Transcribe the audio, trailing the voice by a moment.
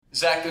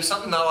Zach, there's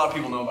something not a lot of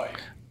people know about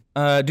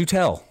you. Do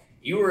tell.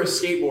 You were a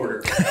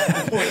skateboarder at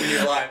one point in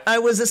your life. I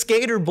was a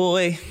skater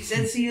boy. He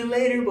said, "See you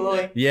later,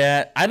 boy."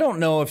 Yeah, I don't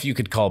know if you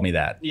could call me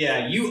that.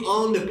 Yeah, you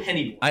owned a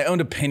penny board. I owned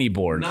a penny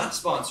board. Not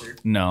sponsored.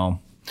 No.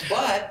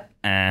 But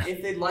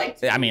if they'd like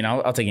to. I mean,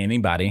 I'll take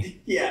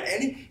anybody. Yeah,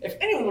 if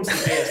anyone wants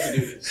to pay us to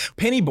do this.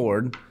 Penny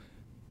board.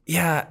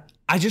 Yeah,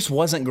 I just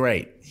wasn't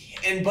great.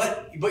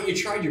 But you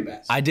tried your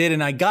best. I did,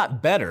 and I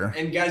got better.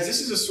 And guys,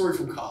 this is a story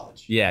from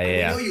college. Yeah.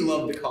 We know you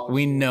love the college.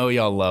 We know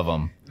y'all love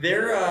them.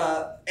 They're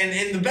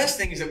and the best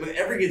thing is that with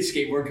every good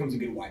skateboard comes a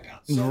good wipeout.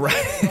 So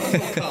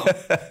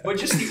Right. But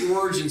just the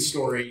origin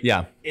story.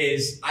 Yeah.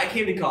 Is I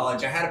came to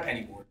college. I had a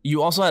penny board.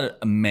 You also had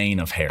a mane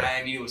of hair.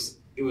 I mean,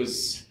 it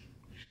was.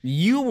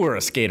 You were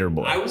a skater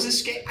boy. I was a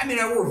skate. I mean,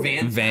 I wore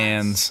Vans.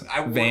 Hats. I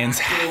wore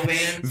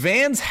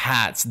Vans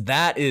hats.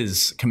 That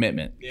is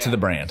commitment to the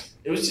brand.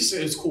 It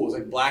was cool. It was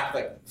like black,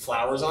 like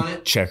flowers on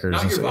it. Checkers.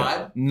 Not and your stuff.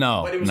 vibe.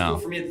 No, but it was cool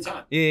for me at the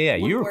time. Yeah.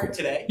 You were cool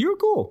today. You were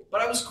cool.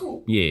 But I was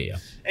cool. Yeah.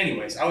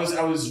 Anyways, I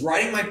was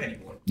riding my penny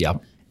board.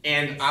 Yep.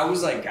 And I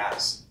was like,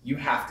 guys, you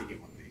have to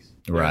get one of these.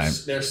 Right.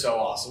 They're so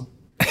awesome.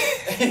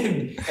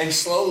 and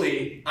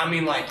slowly, I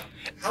mean, like,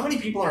 how many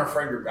people in our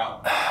friend group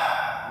got one?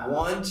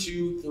 1,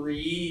 2,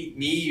 3,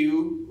 me,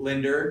 you,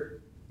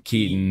 Linder,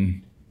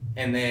 Keaton,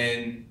 and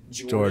then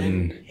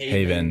Jordan,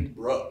 Haven,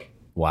 Brooke.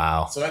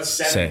 Wow. So that's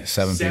seven.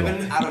 Seven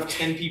people. Out of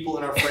 10 people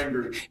in our friend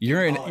group.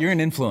 You're an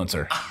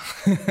influencer.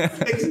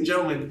 Ladies and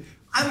gentlemen,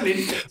 I'm an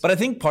influencer. But I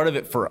think part of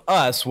it for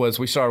us was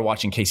we started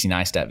watching Casey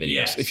Neistat videos.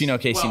 Yes. If you know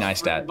Casey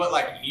Neistat. But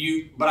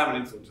I'm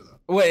an influencer though.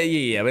 Well,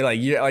 yeah. But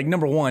you're like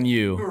number one,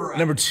 you. Right.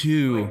 Number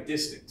two, like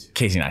distant.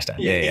 Casey Neistat.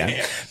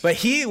 Yeah. But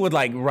he would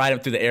like ride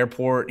up through the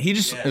airport. He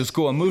just it was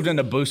cool. And moved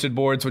into boosted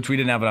boards, which we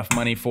didn't have enough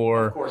money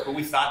for. Of course, but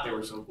we thought they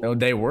were so cool. No,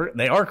 they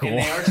are cool. And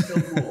they are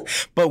still cool.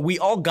 But we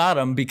all got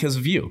them because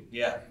of you.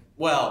 Yeah.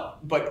 Well,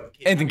 but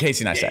And then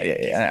Casey Neistat.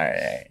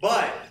 Yeah.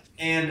 But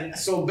and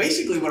so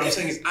basically, what I'm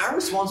saying is, I'm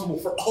responsible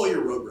for all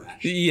your road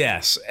rash.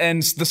 Yes,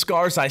 and the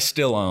scars I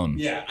still own.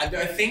 Yeah, I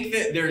think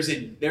that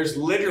there's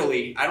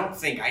literally,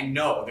 I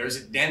know there's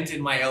a dent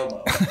in my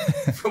elbow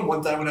from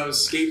one time when I was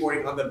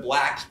skateboarding on the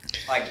black,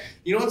 like,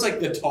 it's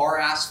like the tar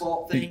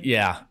asphalt thing.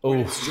 Yeah.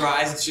 When it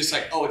dries, it's just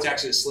like, it's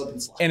actually a slip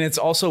and slide. And it's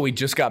also, we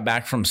just got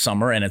back from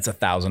summer and it's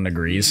 1,000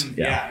 degrees.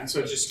 Yeah, and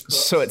so it just cooks.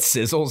 So it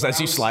sizzles as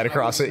you slide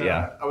across it.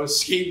 Yeah. I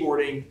was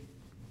skateboarding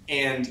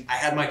and I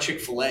had my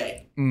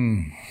Chick-fil-A.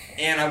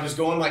 And I was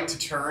going like to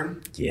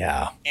turn.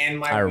 Yeah.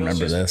 And I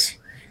remember this.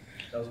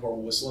 That was a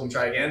horrible whistle. Let me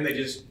try again. They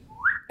just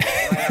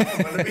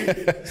sometimes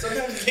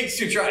it takes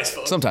 2 tries,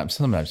 folks. Sometimes.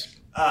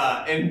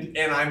 And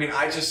I mean,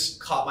 I just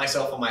caught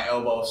myself on my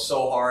elbow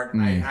so hard.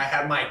 I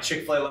had my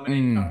Chick-fil-A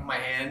lemonade cup in my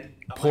hand.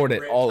 Poured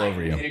it all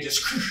over you. And it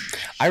just.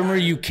 I remember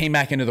you came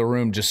back into the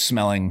room just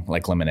smelling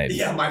like lemonade.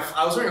 Yeah,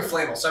 I was wearing a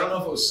flannel, so I don't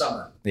know if it was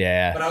summer.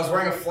 Yeah. But I was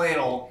wearing a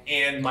flannel,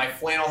 and my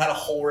flannel had a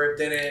hole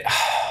ripped in it.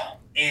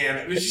 And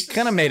it was just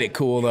kind of made it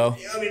cool, though.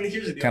 I mean,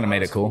 here's the deal. Kind of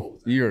made it cool.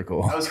 You were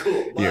cool. I was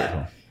cool,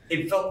 but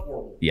it felt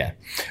horrible. Yeah.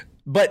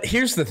 But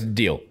here's the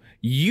deal.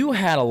 You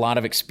had a lot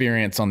of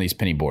experience on these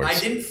penny boards. I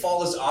didn't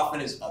fall as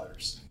often as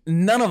others.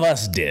 None of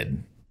us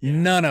did. Yeah.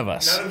 None of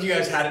us. None of you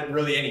guys had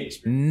really any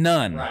experience.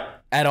 None. Right.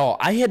 At all.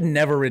 I had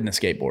never ridden a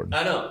skateboard.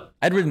 I know.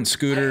 I'd ridden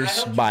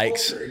scooters,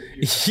 bikes.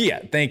 Yeah,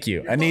 thank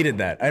you. I needed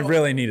that. I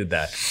really needed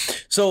that.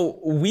 So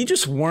we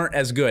just weren't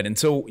as good. And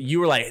so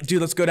you were like,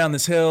 dude, let's go down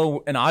this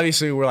hill. And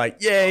obviously we're like,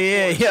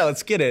 yeah,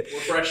 let's get it. We're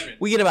freshmen.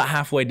 We get about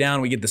halfway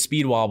down, we get the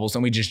speed wobbles,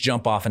 and we just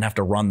jump off and have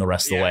to run the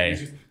rest of the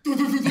way.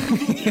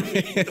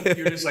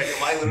 You're just like,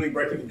 am I literally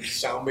breaking the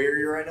sound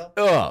barrier right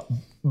now?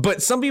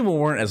 But some people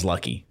weren't as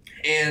lucky.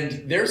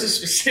 And there's a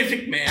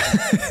specific man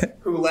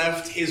who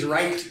left his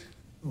right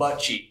butt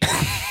cheek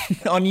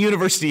on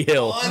University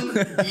Hill. On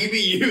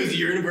UBU's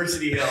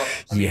University Hill.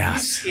 Yeah. He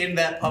skinned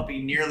that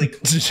puppy nearly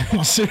clean.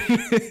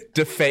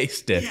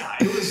 Defaced it. Yeah,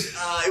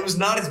 it was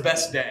not his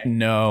best day.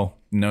 No.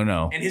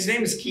 And his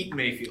name is Keaton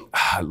Mayfield.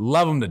 I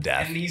love him to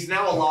death. And he's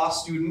now a law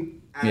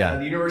student at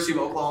the University of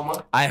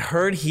Oklahoma. I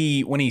heard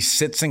when he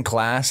sits in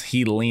class,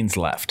 he leans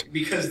left.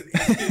 Because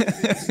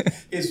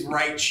his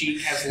right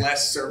cheek has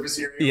less surface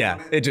area.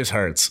 Yeah, it just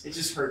hurts. It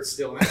just hurts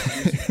still.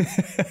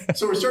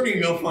 So we're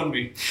starting to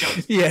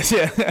GoFundMe. Yes,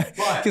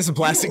 yeah. Get some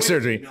plastic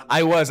surgery.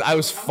 I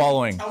was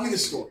following. Tell me the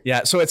story.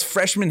 Yeah, so it's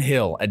Freshman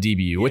Hill at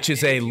DBU, which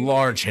is a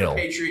large hill.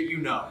 Patriot,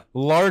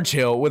 large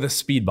hill with a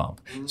speed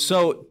bump. Mm-hmm.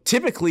 So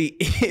typically,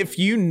 if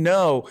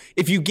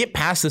you get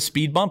past the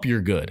speed bump,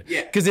 you're good.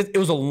 Yeah. Because it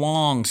was a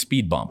long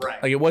speed bump.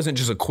 Right. Like it wasn't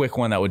just a quick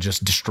one that would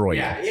just destroy you.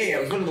 Yeah.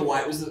 It was one of the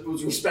white. It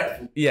was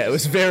respectful. Yeah, it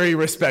was very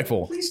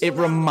respectful. It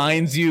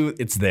reminds you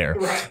it's there.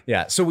 Right.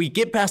 Yeah. So we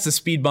get past the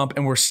speed bump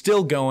and we're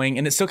still going,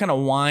 and it still kind of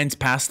winds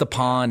past the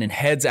pond and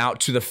heads out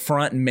to the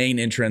front main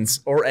entrance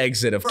or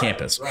exit of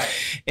campus. Right.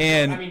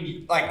 And I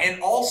mean, like,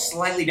 and all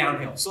slightly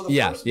downhill. So the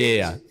first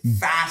is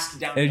fast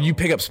downhill. and you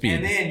pick up speed.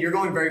 And then you're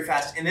going very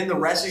fast. And then the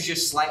rest is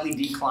just slightly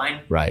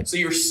decline. Right. So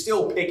you're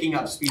still picking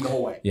up speed the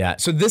whole way. Yeah.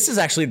 So this is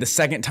actually the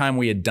second time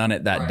we had done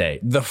it that day.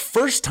 The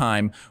first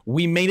time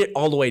we made it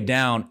all the way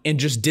down and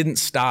just didn't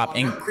stop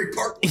and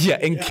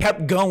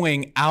kept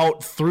going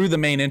out through the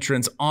main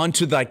entrance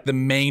onto like the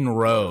main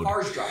road.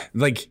 Cars drive.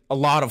 Like a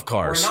lot of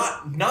cars. Or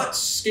not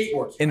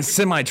skateboards. And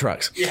semi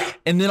trucks. Yeah.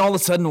 And then all of a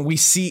sudden we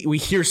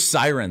hear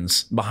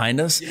sirens behind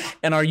us,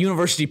 and our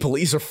university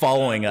police are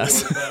following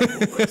us.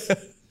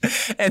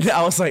 And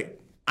I was like,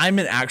 I'm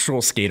an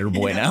actual skater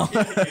boy now. I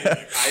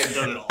have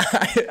done it all.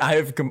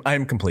 I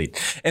am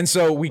complete. And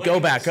so we go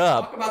back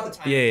up. Talk about the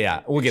time.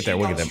 Yeah. We'll get there.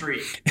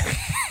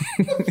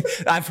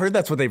 I've heard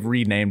that's what they've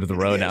renamed the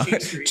road now.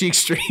 Cheek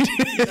Street.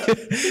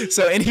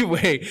 So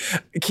anyway,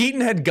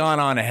 Keaton had gone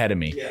on ahead of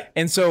me. Yeah.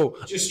 And so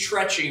just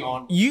stretching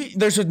on.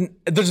 There's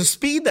a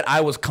speed that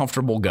I was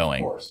comfortable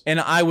going. Of course. And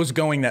I was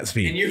going that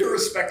speed. And you're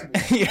respectable.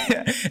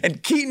 Yeah.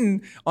 And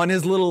Keaton on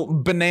his little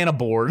banana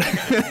board,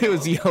 it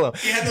was yellow.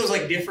 He had those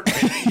like different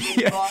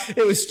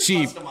it was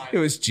cheap. It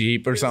was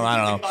cheap or something.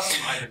 I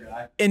don't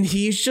know. And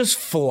he's just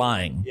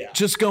flying,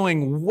 just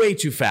going way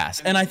too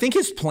fast. And I think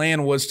his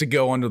plan was to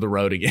go under the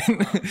road again.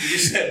 You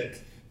just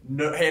said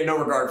had no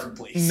regard for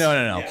police.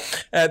 No.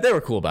 Yeah. They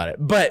were cool about it.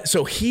 But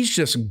so he's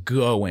just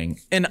going.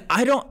 And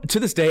to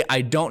this day,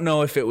 I don't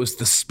know if it was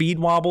the speed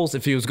wobbles,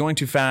 if he was going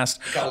too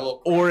fast,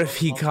 or if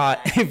he caught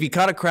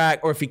a crack,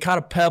 or if he caught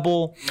a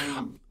pebble,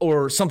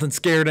 or something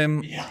scared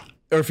him. Yeah.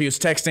 Or if he was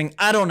texting.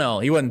 I don't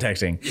know. He wasn't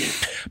texting.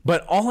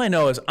 But all I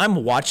know is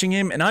I'm watching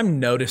him and I'm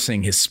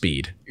noticing his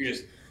speed. You're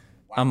just,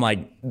 wow. I'm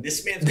like,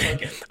 this man's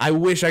cooking. I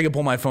wish I could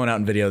pull my phone out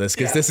and video this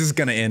because this is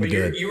going to end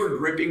good. You were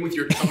gripping with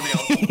your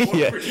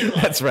toenails.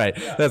 That's right.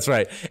 Yeah. That's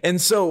right. And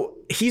so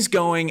he's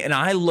going, and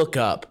I look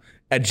up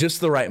at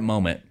just the right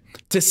moment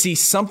to see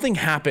something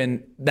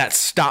happen that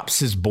stops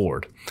his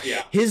board.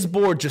 Yeah. His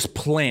board just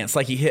plants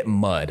like he hit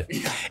mud.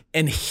 Yeah.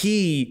 And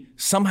he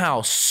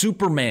somehow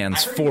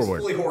Supermans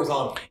forward.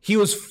 He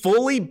was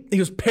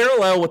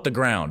parallel with the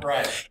ground.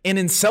 Right. And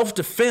in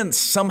self-defense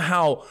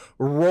somehow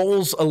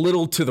rolls a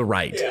little to the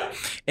right. Yeah.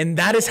 And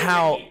that is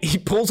how he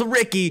pulls a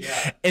Ricky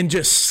and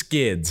just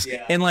skids.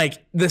 Yeah. And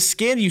like the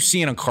skid you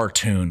see in a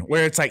cartoon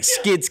where it's like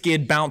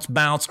skid, bounce.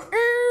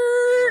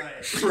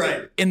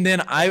 Right. And then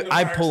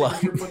I pull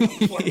up.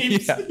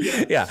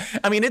 Yeah.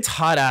 I mean, it's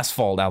hot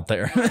asphalt out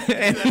there.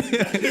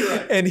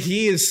 And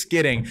he is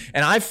skidding.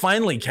 And I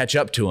finally catch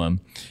up to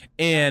him.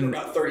 And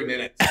after about 30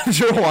 minutes.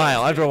 After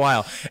a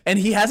while. And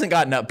he hasn't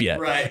gotten up yet.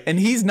 Right. And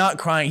he's not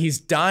crying. He's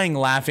dying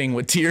laughing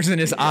with tears in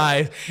his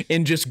eyes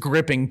in just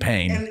gripping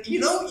pain. And you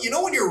know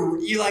when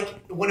you like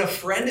when a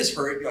friend is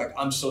hurt, you're like,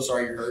 I'm so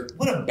sorry you're hurt.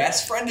 When a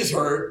best friend is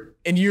hurt,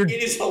 and it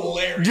is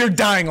hilarious. You're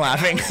dying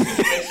laughing.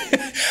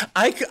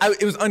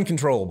 It was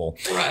uncontrollable.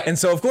 Right. And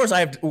so of course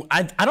I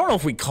don't know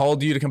if we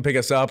called you to come pick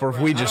us up or if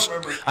we just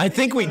I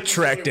think we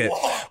trekked it.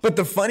 But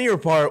the funnier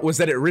part was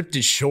that it ripped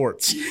his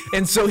shorts.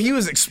 And so he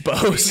was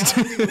exposed.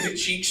 It was at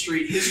Cheek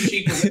Street. His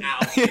cheek was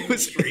out. It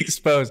was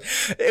exposed.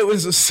 It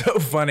was so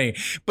funny.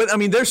 But I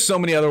mean, there's so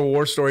many other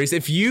war stories.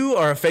 If you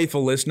are a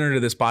faithful listener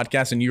to this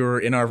podcast and you're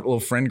in our little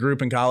friend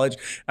group in college,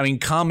 I mean,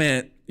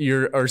 comment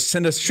or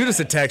shoot us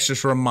a text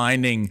just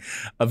reminding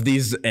of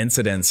these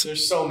incidents.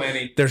 There's so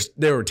many.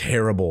 They were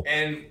terrible.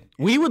 And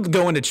we would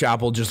go into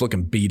chapel just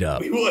looking beat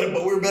up. We would,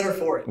 but we're better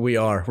for it. We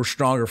are. We're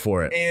stronger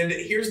for it. And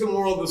here's the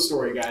moral of the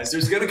story, guys.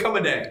 There's going to come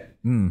a day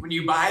when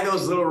you buy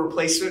those little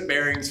replacement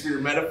bearings for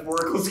your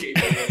metaphorical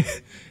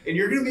skateboard, and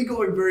you're going to be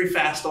going very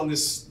fast on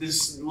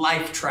this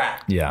life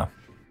track. Yeah.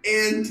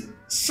 And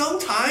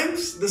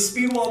sometimes the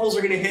speed wobbles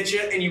are going to hit you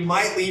and you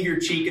might leave your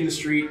cheek in the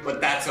street,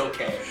 but that's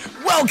okay.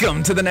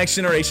 Welcome to the Next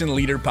Generation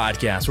Leader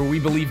Podcast, where we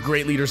believe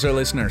great leaders are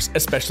listeners,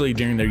 especially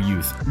during their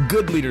youth.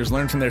 Good leaders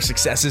learn from their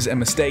successes and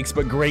mistakes,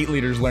 but great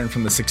leaders learn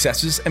from the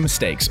successes and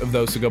mistakes of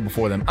those who go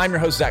before them. I'm your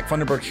host, Zach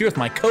Funderburk, here with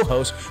my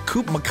co-host,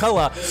 Coop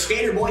McCullough. The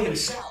skater boy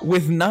himself.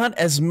 With not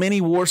as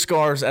many war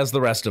scars as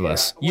the rest of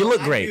us. Well, you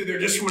look great. They're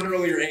just from an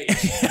earlier age.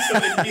 So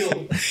they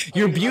feel,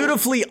 your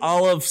beautifully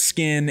olive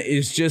skin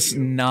is just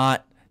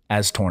not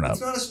as torn up.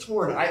 It's not as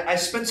torn. I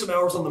spent some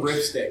hours on the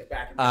ripstick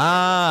back in the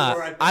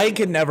I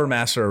could never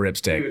master a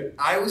ripstick. Dude,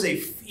 I was a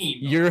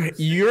fiend.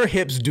 Your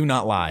hips do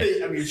not lie.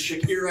 I mean,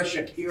 Shakira.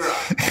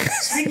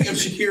 Speaking of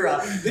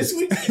Shakira, this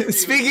week.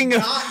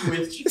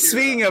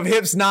 Speaking of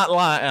hips not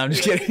lying, I'm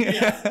just kidding.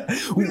 Yeah.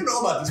 We don't know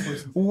about this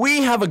person.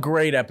 We have a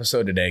great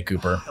episode today,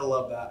 Cooper. I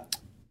love that.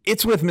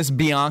 It's with Miss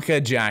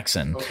Bianca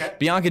Jackson. Okay.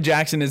 Bianca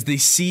Jackson is the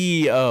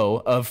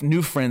CEO of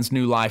New Friends,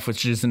 New Life,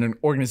 which is an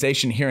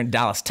organization here in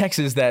Dallas,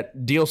 Texas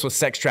that deals with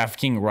sex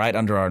trafficking right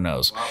under our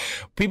nose. Wow.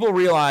 People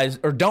realize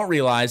or don't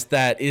realize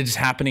that it is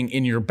happening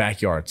in your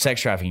backyard.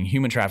 Sex trafficking,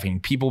 human trafficking,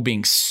 people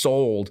being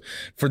sold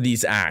for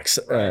these acts.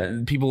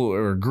 People who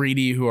are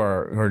greedy, who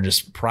are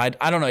just pride.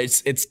 I don't know.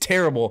 It's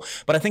terrible.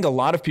 But I think a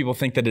lot of people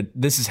think that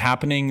this is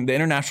happening. The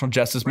International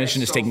Justice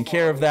Mission is taking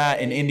care of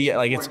that in India.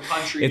 Like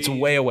it's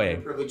way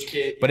away.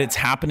 But it's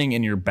happening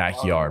in your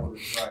backyard.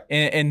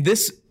 And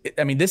this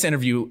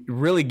interview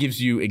really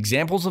gives you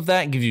examples of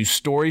that, gives you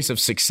stories of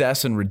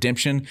success and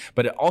redemption,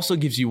 but it also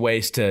gives you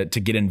ways to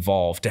get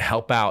involved, to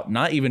help out.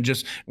 Not even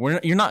just,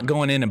 you're not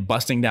going in and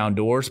busting down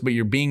doors, but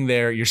you're being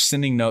there, you're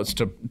sending notes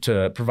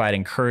to provide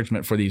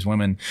encouragement for these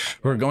women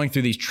who are going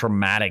through these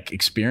traumatic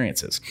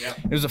experiences. Yeah.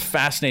 It was a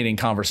fascinating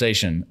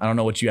conversation. I don't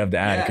know what you have to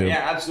add, Coop.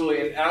 Yeah,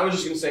 absolutely. And I was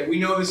just going to say, we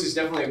know this is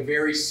definitely a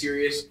very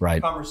serious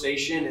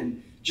conversation,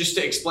 and just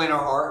to explain our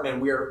heart, man,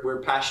 we're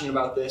passionate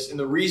about this. And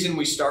the reason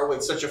we start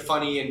with such a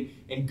funny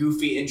and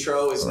goofy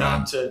intro is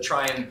not to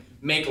try and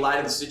make light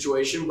of the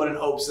situation, but in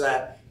hopes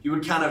that you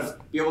would kind of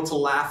be able to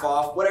laugh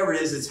off whatever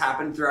it is that's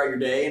happened throughout your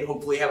day and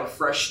hopefully have a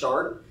fresh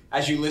start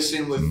as you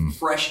listen with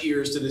fresh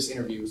ears to this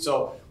interview.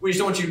 So we just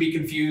don't want you to be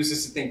confused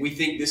as to think we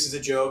think this is a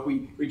joke.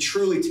 We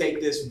truly take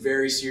this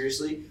very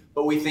seriously,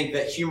 but we think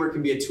that humor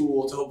can be a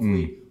tool to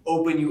hopefully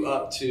open you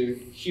up to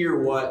hear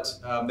what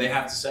they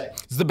have to say.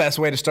 It's the best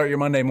way to start your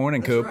Monday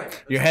morning, Coop.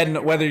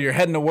 Right. Whether you're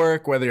heading to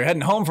work, whether you're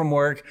heading home from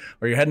work,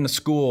 or you're heading to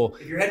school.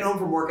 If you're heading home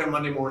from work on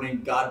Monday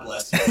morning, God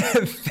bless you.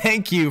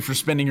 Thank you for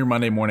spending your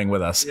Monday morning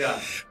with us. Yeah.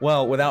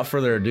 Well, without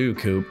further ado,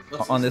 Coop,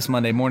 on this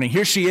Monday morning,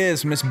 here she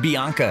is, Miss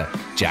Bianca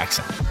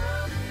Jackson.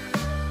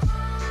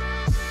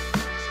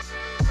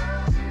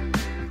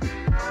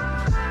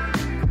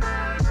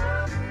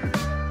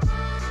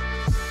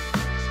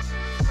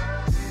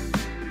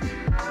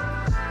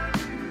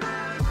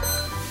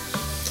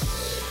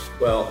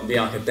 Well,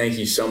 Bianca, thank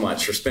you so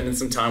much for spending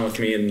some time with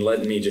me and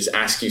letting me just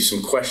ask you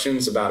some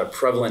questions about a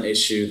prevalent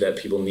issue that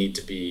people need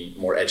to be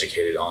more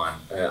educated on.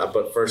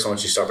 But first, I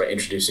want you to start by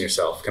introducing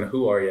yourself. Kind of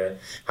who are you?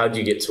 How did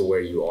you get to where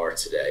you are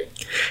today?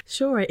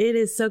 Sure. It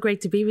is so great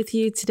to be with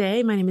you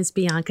today. My name is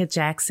Bianca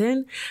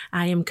Jackson.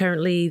 I am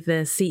currently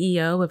the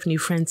CEO of New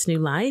Friends, New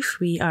Life.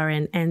 We are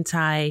an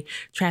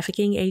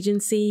anti-trafficking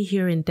agency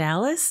here in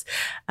Dallas.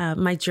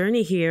 My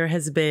journey here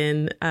has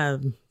been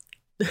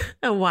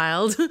a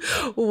wild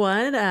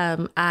one.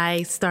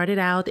 I started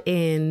out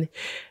in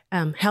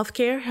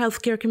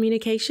healthcare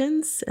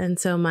communications. And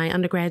so my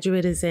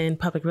undergraduate is in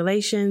public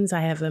relations.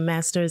 I have a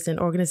master's in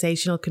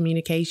organizational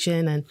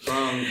communication and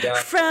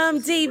from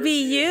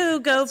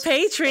DBU, go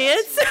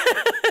Patriots.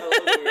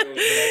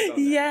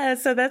 Yeah,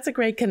 so that's a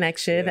great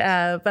connection.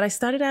 Yes. But I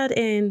started out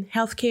in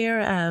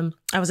healthcare.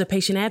 I was a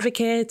patient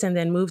advocate and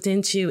then moved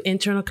into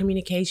internal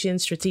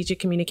communications, strategic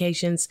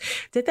communications.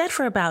 Did that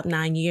for about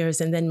 9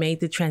 years and then made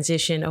the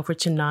transition over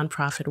to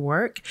nonprofit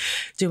work,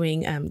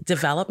 doing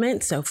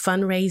development, so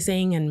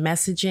fundraising and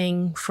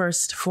messaging,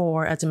 first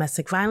for a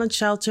domestic violence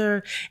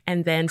shelter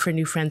and then for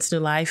New Friends, New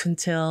Life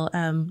until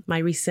my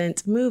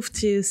recent move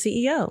to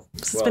CEO.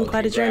 So it's been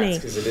quite a journey.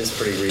 Because it is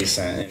pretty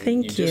recent. And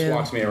Thank you. You just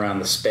walked me around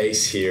the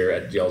space here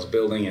at y'all's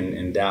building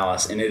in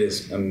Dallas, and it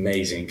is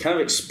amazing. Kind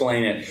of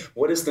explain it.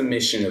 What is the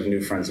mission of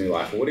New Friends, New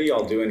Life? What are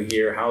y'all doing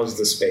here? How is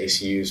the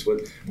space used?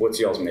 What's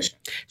y'all's mission?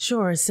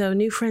 Sure. So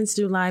New Friends,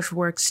 New Life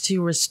works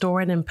to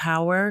restore and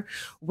empower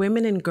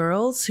women and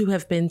girls who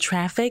have been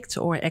trafficked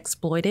or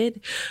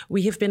exploited.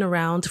 We have been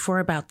around for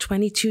about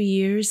 22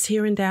 years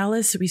here in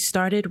Dallas. We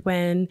started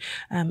when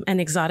an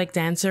exotic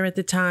dancer at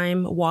the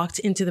time walked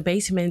into the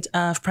basement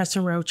of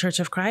Preston Road Church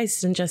of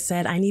Christ and just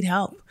said, I need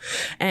help.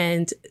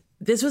 And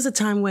this was a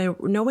time where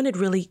no one had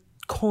really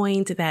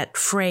coined that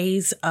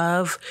phrase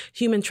of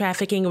human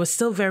trafficking. It was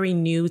still very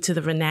new to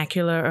the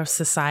vernacular of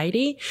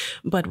society.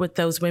 But what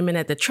those women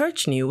at the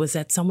church knew was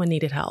that someone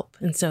needed help.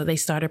 And so they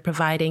started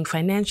providing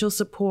financial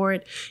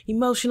support,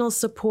 emotional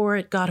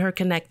support, got her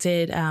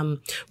connected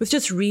with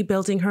just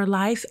rebuilding her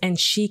life. And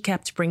she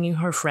kept bringing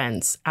her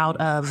friends out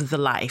of the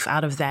life,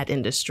 out of that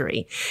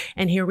industry.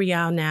 And here we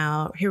are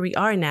now,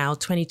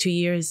 22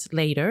 years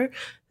later,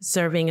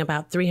 serving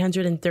about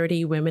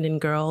 330 women and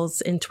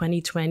girls in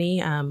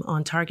 2020,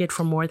 on target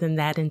for more than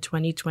that in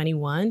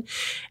 2021,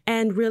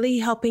 and really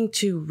helping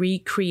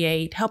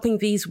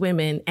these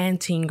women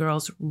and teen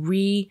girls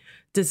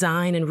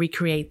redesign and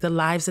recreate the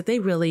lives that they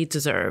really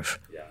deserve.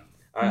 Yeah.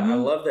 I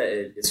love that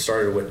it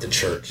started with the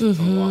church,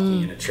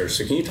 walking in a church.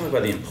 So can you talk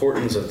about the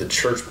importance of the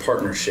church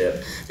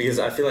partnership? Because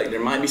I feel like there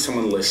might be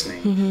someone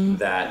listening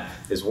that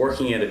is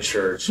working at a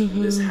church,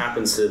 and this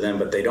happens to them,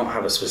 but they don't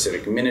have a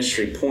specific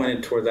ministry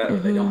pointed toward that, or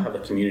they don't have a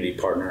community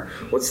partner.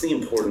 What's the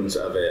importance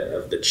of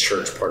the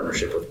church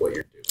partnership with what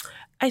you're doing?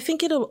 I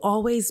think it'll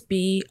always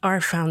be our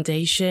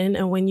foundation.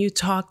 And when you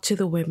talk to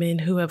the women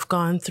who have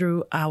gone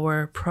through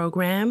our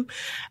program,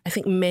 I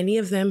think many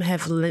of them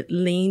have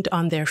leaned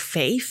on their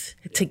faith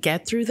to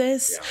get through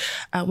this.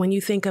 Yeah. When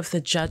you think of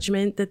the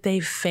judgment that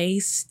they've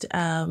faced,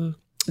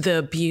 the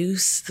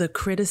abuse, the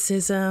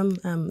criticism,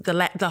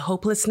 the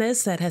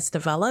hopelessness that has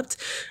developed,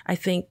 I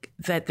think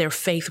that their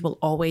faith will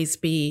always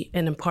be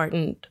an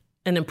important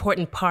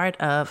part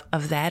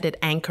of that. It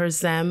anchors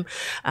them,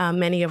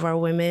 many of our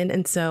women.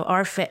 And so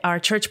our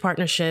church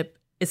partnership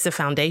is the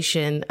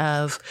foundation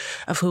of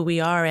who we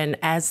are. And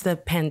as the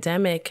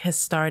pandemic has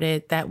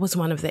started, that was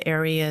one of the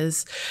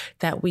areas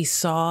that we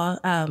saw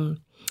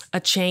a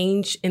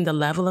change in the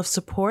level of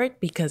support,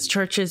 because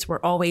churches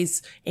were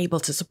always able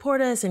to support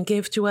us and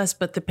give to us.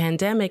 But the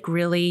pandemic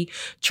really,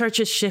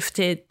 churches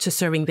shifted to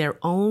serving their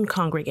own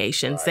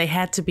congregations. Right. They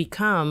had to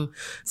become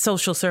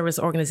social service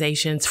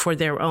organizations for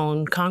their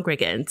own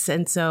congregants.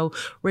 And so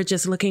we're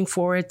just looking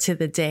forward to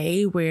the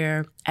day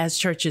where, as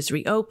churches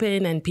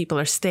reopen and people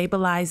are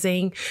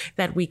stabilizing,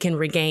 that we can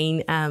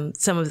regain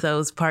some of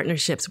those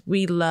partnerships.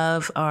 We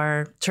love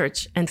our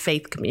church and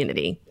faith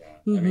community.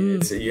 I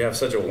mean, you have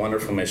such a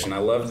wonderful mission. I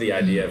love the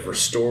idea of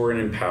restore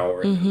and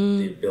empower,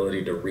 the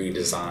ability to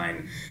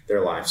redesign their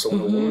life. So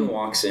when a woman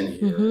walks in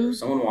here,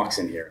 someone walks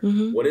in here,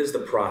 what is the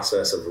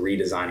process of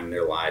redesigning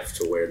their life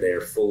to where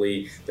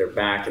they're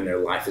back and their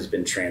life has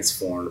been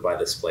transformed by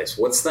this place?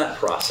 What's that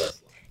process?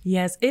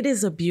 Yes, it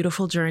is a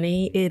beautiful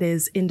journey. It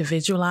is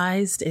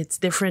individualized. It's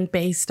different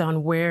based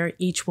on where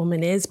each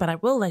woman is. But I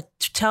will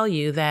tell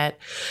you that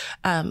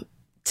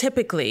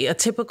typically, a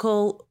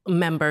typical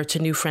member to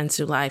New Friends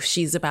Through Life,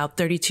 she's about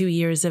 32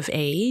 years of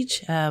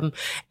age,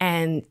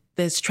 and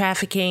this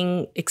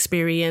trafficking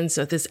experience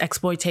or this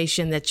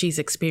exploitation that she's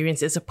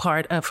experienced is a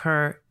part of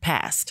her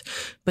past.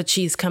 But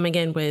she's coming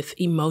in with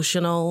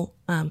emotional,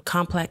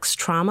 complex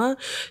trauma.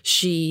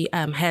 She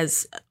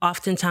has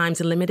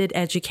oftentimes a limited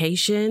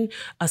education,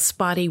 a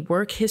spotty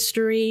work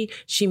history.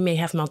 She may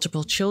have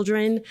multiple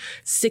children.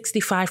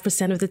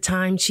 65% of the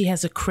time, she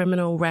has a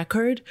criminal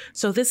record.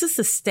 So this is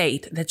the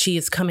state that she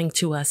is coming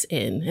to us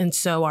in. And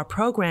so our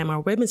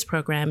women's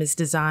program, is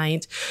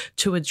designed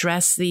to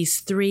address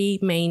these three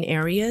main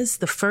areas.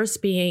 The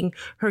first being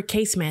her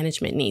case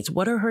management needs.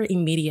 What are her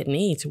immediate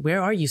needs?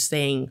 Where are you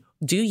staying?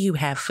 Do you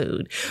have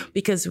food?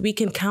 Because we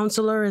can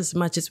counsel her as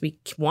much as we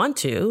want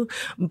to,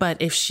 but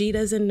if she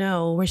doesn't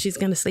know where she's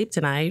going to sleep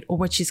tonight or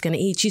what she's going to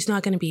eat, she's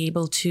not going to be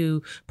able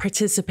to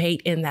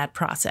participate in that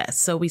process.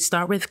 So we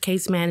start with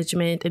case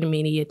management and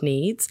immediate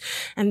needs,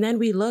 and then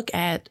we look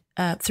at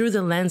through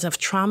the lens of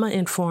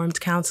trauma-informed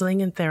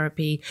counseling and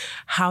therapy,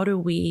 how do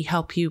we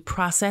help you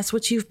process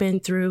what you've been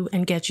through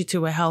and get you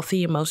to a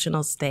healthy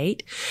emotional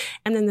state?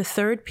 And then the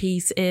third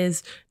piece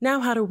is,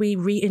 now how do we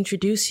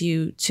reintroduce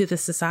you to the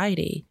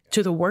society,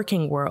 to the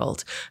working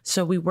world?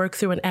 So we work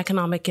through an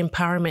economic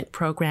empowerment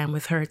program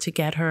with her to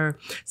get her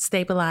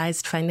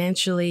stabilized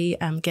financially,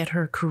 get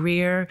her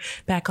career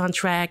back on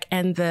track.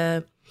 And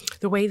the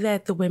way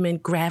that the women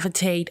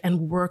gravitate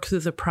and work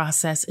through the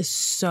process is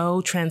so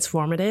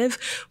transformative.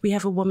 We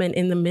have a woman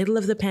in the middle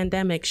of the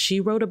pandemic. She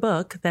wrote a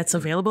book that's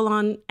available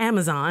on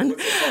Amazon.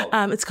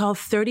 It's called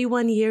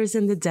 31 Years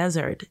in the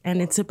Desert,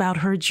 and it's about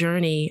her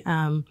journey.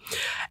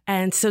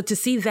 And so to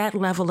see that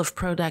level of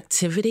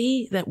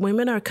productivity, that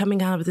women are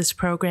coming out of this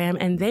program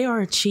and they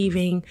are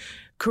achieving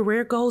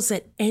career goals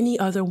that any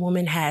other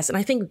woman has. And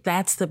I think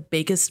that's the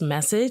biggest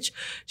message.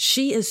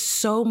 She is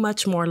so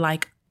much more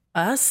like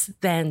us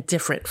than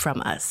different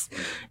from us.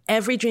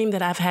 Every dream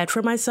that I've had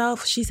for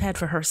myself, she's had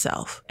for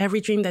herself.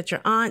 Every dream that your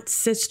aunt,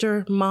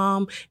 sister,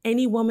 mom,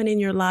 any woman in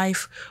your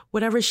life,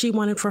 whatever she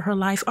wanted for her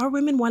life, our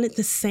women wanted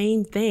the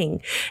same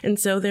thing. And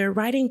so they're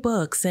writing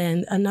books,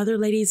 and another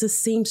lady's a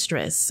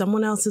seamstress.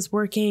 Someone else is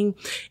working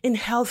in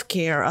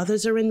healthcare.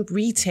 Others are in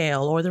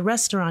retail or the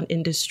restaurant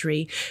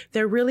industry.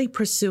 They're really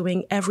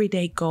pursuing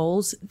everyday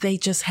goals. They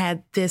just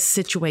had this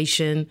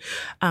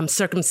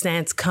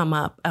circumstance come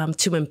up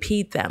to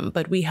impede them.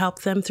 But we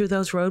help them through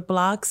those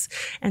roadblocks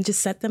and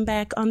just set them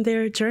back on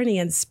their journey.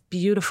 And it's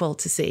beautiful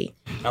to see.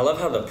 I love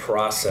how the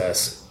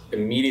process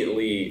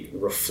immediately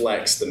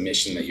reflects the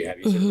mission that you have.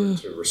 You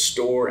said to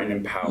restore and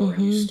empower.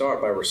 And you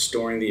start by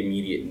restoring the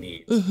immediate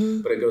needs,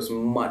 but it goes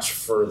much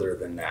further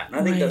than that. And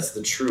I think that's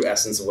the true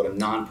essence of what a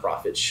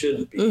nonprofit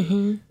should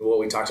be. What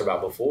we talked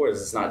about before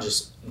is it's not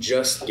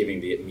just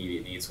giving the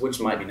immediate needs, which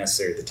might be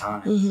necessary at the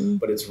time,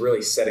 but it's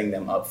really setting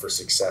them up for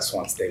success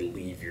once they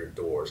leave your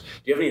doors. Do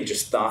you have any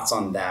just thoughts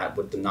on that,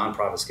 what the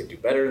nonprofits could do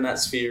better in that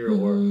sphere,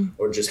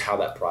 or just how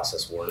that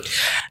process works?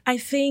 I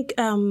think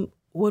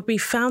what we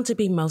found to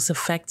be most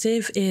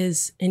effective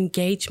is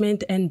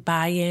engagement and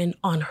buy-in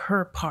on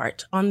her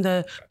part, on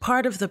the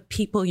part of the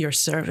people you're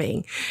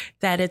serving,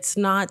 that it's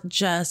not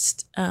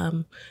just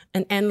an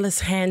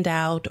endless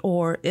handout,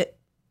 or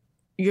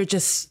you're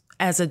just,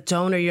 as a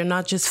donor, you're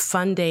not just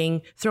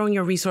throwing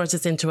your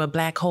resources into a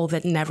black hole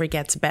that never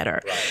gets better.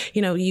 Right.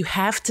 You know, you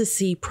have to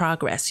see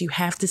progress. You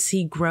have to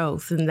see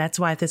growth. And that's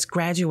why this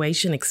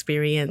graduation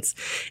experience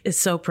is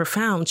so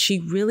profound. She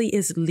really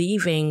is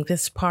leaving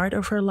this part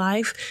of her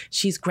life.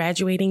 She's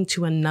graduating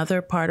to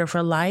another part of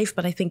her life.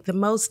 But I think the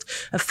most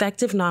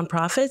effective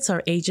nonprofits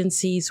are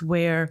agencies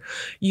where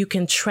you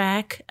can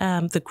track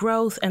the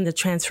growth and the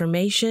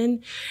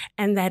transformation,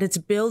 and that it's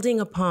building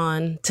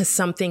upon to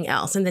something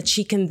else, and that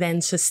she can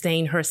then sustain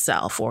sustain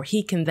herself, or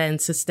he can then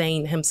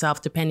sustain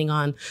himself depending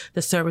on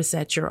the service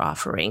that you're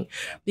offering.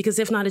 Because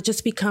if not, it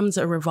just becomes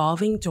a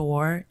revolving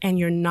door and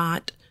you're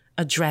not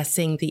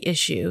addressing the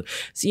issue.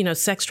 So,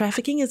 sex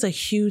trafficking is a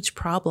huge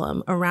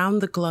problem around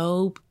the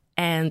globe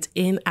and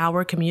in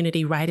our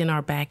community, right in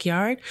our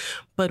backyard.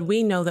 But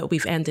we know that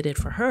we've ended it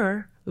for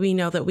her. We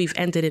know that we've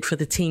ended it for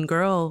the teen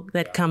girl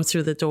that comes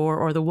through the door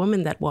or the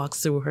woman that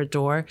walks through her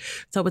door.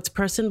 So it's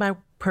person by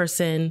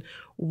person,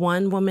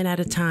 one woman at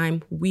a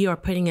time. We are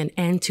putting an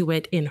end to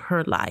it in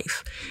her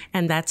life.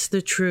 And that's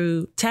the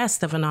true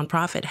test of a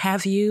nonprofit.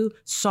 Have you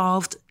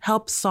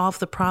helped solve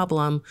the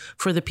problem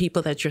for the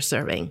people that you're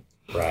serving?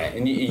 Right.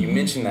 And you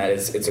mentioned that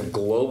it's a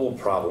global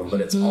problem, but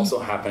it's also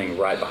happening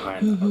right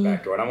behind our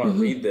back door. And I want to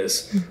read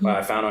this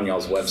I found on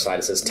y'all's website.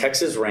 It says,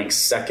 Texas ranks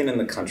second in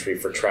the country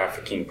for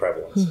trafficking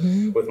prevalence,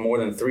 with more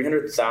than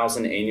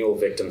 300,000 annual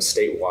victims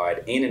statewide,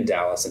 and in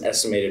Dallas, an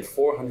estimated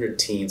 400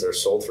 teens are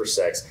sold for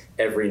sex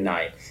every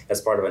night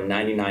as part of a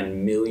 $99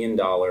 million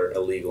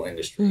illegal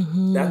industry.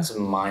 That's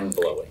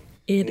mind-blowing.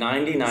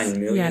 $99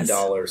 million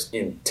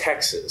in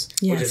Texas,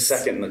 which is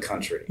second in the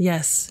country.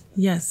 Yes.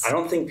 I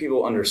don't think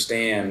people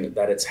understand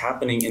that it's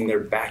happening in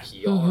their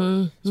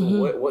backyard.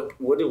 So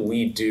what do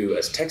we do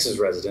as Texas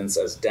residents,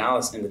 as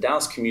Dallas, in the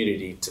Dallas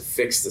community, to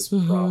fix this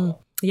problem?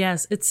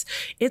 Yes,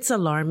 it's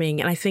alarming.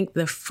 And I think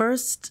the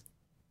first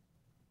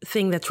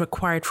thing that's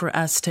required for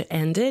us to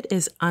end it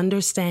is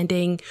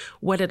understanding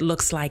what it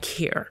looks like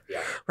here,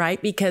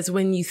 right? Because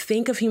when you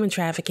think of human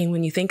trafficking,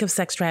 when you think of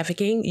sex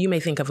trafficking, you may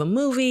think of a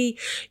movie,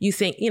 you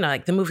think,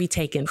 like the movie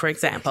Taken, for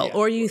example,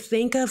 or you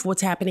think of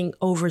what's happening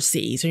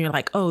overseas and you're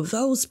like, oh,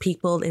 those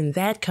people in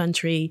that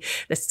country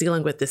that's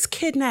dealing with this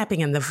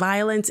kidnapping and the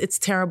violence, it's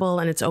terrible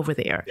and it's over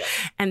there.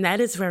 And that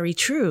is very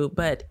true.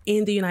 But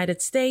in the United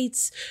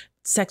States,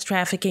 sex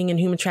trafficking and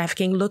human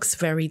trafficking looks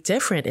very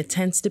different. It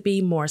tends to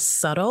be more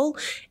subtle.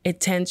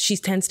 She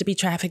tends to be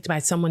trafficked by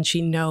someone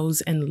she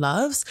knows and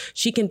loves.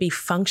 She can be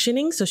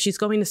functioning. So she's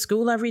going to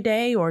school every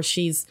day or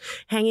she's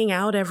hanging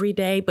out every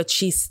day, but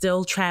she's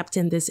still trapped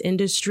in this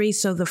industry.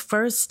 So the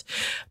first,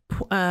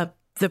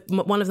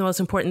 one of the most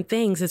important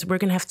things is we're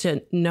going to have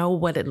to know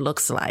what it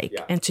looks like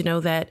and to know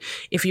that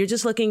if you're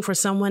just looking for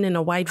someone in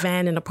a white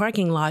van in a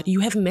parking lot,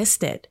 you have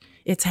missed it.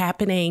 It's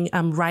happening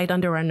right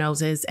under our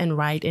noses and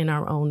right in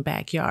our own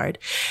backyard.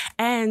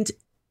 And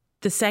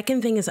the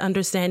second thing is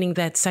understanding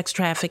that sex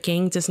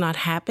trafficking does not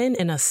happen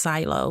in a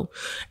silo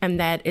and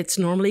that it's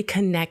normally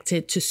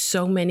connected to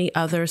so many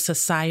other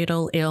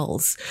societal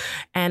ills.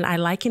 And I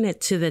liken it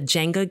to the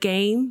Jenga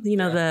game, the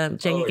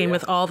Jenga game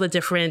with all the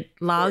different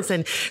logs.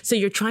 And so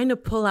you're trying to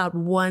pull out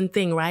one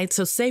thing, right?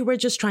 So say we're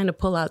just trying to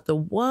pull out the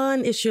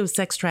one issue of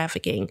sex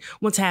trafficking.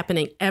 What's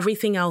happening?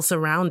 Everything else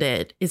around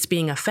it is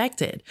being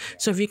affected.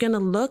 So if you're going to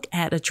look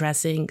at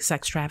addressing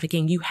sex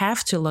trafficking, you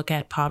have to look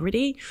at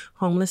poverty,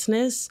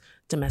 homelessness,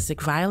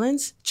 domestic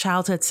violence,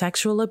 childhood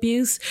sexual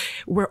abuse.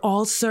 We're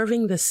all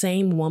serving the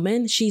same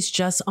woman. She's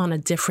just on a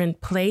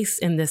different place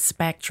in this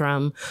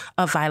spectrum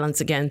of violence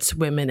against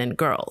women and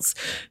girls.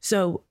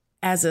 So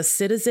as a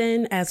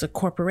citizen, as a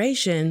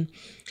corporation,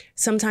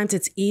 sometimes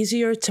it's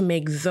easier to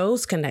make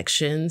those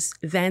connections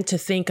than to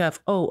think of,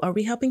 oh, are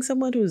we helping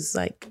someone who's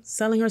like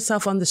selling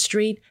herself on the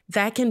street?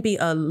 That can be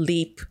a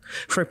leap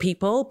for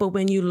people. But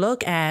when you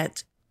look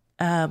at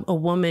a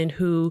woman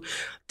who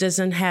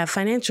doesn't have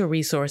financial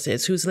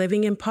resources, who's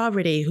living in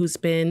poverty, who's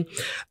been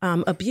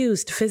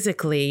abused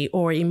physically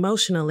or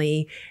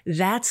emotionally,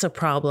 that's a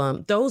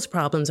problem. Those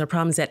problems are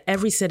problems that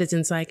every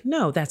citizen's like,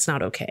 no, that's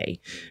not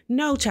okay.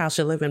 No child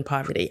should live in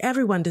poverty.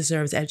 Everyone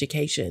deserves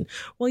education.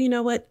 Well, you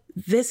know what?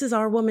 This is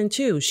our woman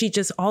too. She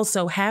just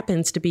also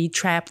happens to be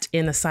trapped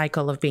in a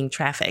cycle of being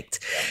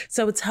trafficked.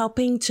 So it's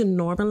helping to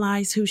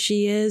normalize who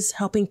she is,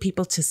 helping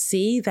people to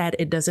see that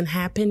it doesn't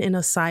happen in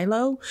a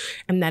silo,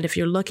 and that if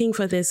you're looking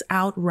for this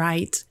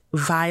outright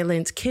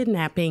violent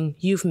kidnapping,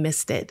 you've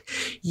missed it.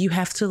 You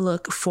have to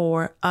look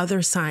for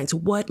other signs.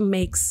 What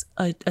makes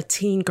a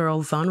teen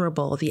girl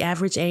vulnerable? The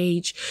average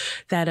age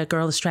that a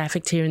girl is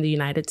trafficked here in the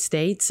United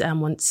States,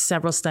 when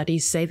several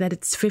studies say that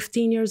it's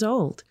 15 years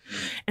old.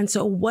 And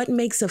so what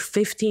makes a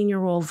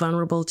 15-year-old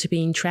vulnerable to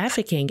being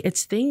trafficking?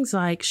 It's things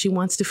like she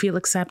wants to feel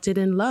accepted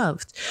and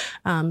loved.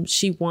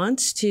 She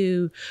wants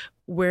to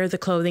wear the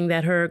clothing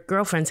that her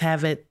girlfriends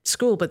have at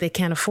school, but they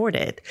can't afford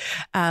it.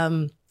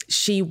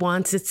 She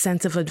wants its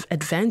sense of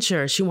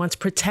adventure. She wants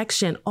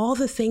protection. All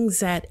the things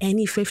that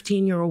any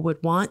 15-year-old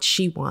would want,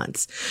 she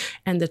wants.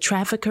 And the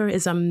trafficker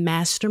is a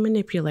master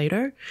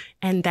manipulator,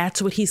 and that's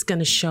what he's going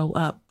to show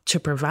up to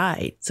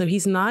provide. So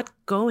he's not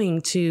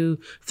going to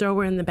throw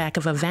her in the back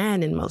of a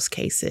van in most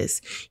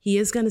cases. He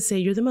is going to say,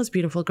 you're the most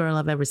beautiful girl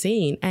I've ever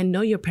seen, and no,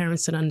 your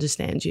parents don't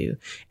understand you.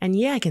 And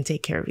yeah, I can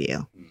take care of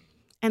you.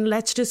 And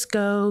let's just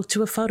go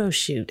to a photo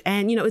shoot.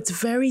 And, it's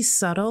very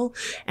subtle.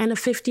 And a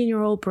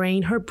 15-year-old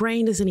brain, her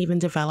brain isn't even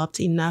developed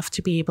enough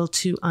to be able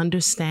to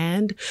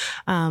understand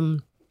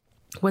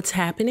what's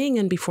happening.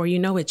 And before you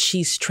know it,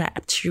 she's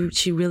trapped.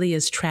 She really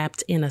is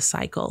trapped in a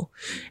cycle.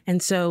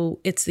 And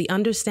so it's the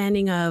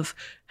understanding of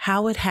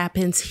how it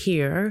happens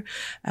here,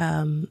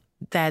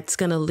 that's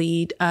going to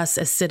lead us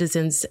as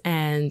citizens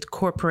and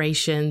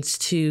corporations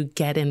to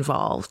get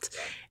involved.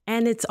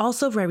 And it's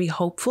also very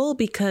hopeful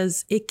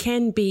because it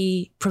can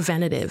be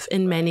preventative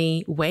in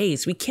many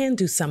ways. We can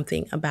do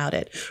something about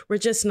it.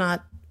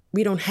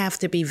 We don't have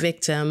to be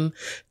victim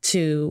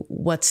to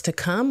what's to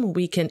come.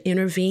 We can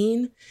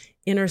intervene,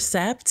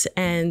 intercept,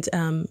 and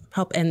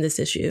help end this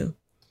issue.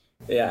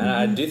 Yeah, and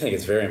I do think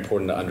it's very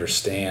important to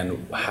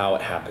understand how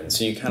it happens.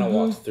 So you kind of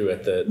walked through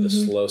it, the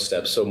slow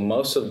steps. So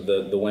most of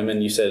the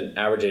women, you said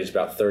average age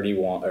about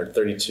 31 or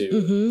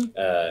 32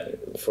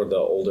 for the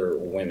older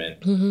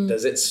women.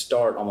 Does it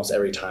start almost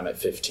every time at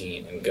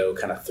 15 and go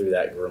kind of through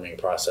that grooming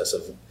process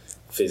of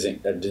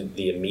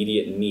the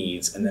immediate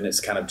needs, and then it's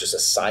kind of just a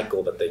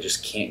cycle that they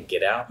just can't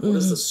get out? What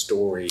is the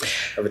story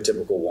of a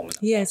typical woman?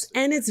 Yes,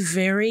 and it's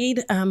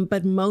varied,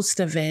 but most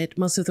of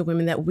the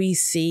women that we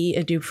see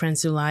at Duke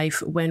Friends Do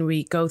Life, when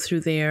we go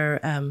through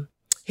their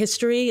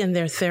history and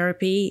their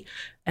therapy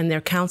and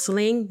their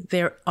counseling,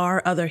 there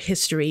are other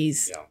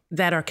histories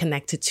that are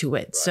connected to it.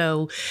 Right.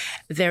 So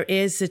there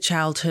is the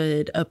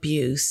childhood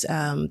abuse.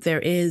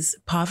 There is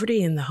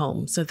poverty in the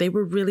home. So they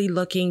were really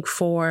looking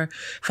for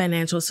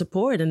financial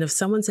support. And if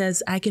someone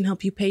says, I can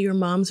help you pay your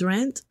mom's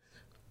rent,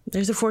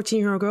 there's a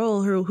 14-year-old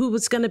girl who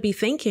was going to be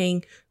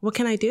thinking, what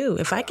can I do?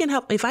 If I can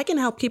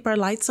help keep our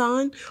lights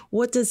on,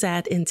 what does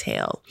that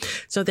entail?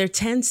 So there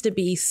tends to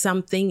be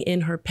something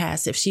in her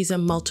past. If she's a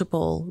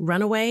multiple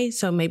runaway,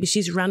 so maybe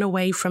she's run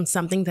away from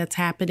something that's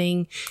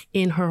happening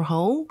in her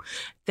home,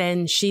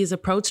 then she's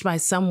approached by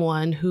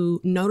someone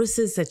who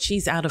notices that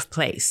she's out of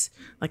place.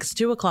 Like it's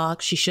 2:00,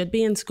 she should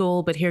be in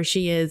school, but here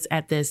she is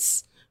at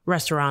this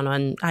restaurant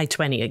on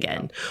I-20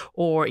 again,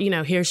 or,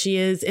 here she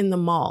is in the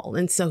mall.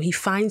 And so he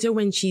finds her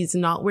when she's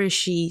not where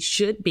she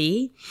should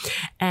be.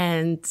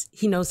 And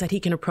he knows that he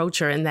can approach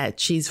her and that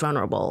she's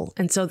vulnerable.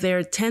 And so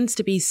there tends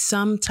to be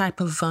some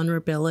type of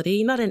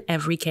vulnerability, not in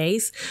every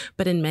case,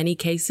 but in many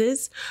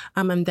cases.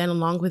 And then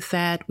along with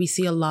that, we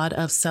see a lot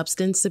of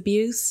substance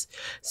abuse.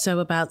 So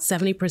about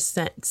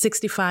 70%,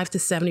 65 to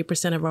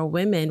 70% of our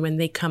women, when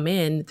they come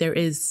in, they're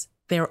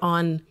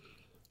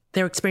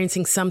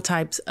experiencing some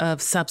types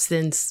of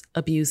substance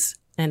abuse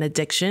and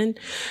addiction.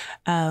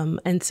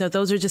 And so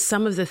those are just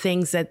some of the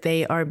things that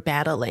they are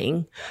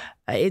battling.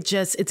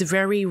 It's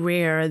very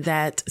rare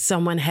that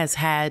someone has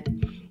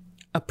had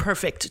a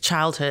perfect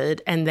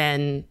childhood and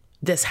then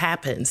this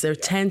happens. There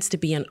tends to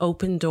be an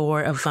open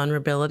door of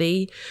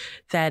vulnerability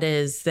that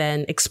is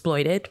then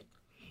exploited,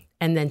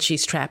 and then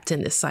she's trapped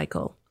in this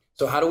cycle.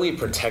 So how do we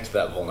protect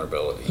that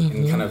vulnerability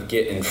and kind of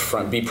get in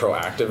front, be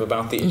proactive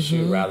about the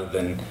issue rather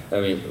than,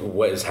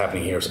 what is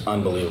happening here is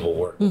unbelievable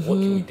work. What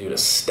can we do to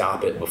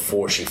stop it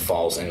before she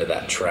falls into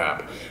that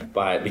trap?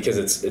 Because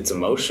it's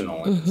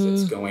emotional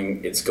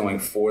and it's going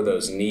for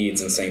those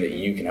needs and saying that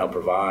you can help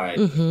provide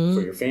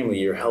for your family,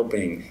 you're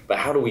helping. But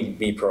how do we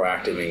be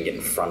proactive and get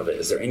in front of it?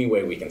 Is there any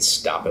way we can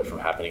stop it from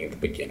happening at the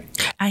beginning?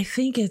 I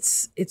think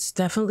it's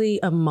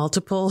definitely a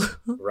multiple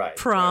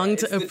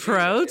pronged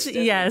approach.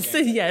 Yes,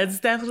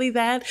 it's definitely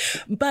that.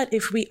 But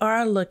if we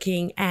are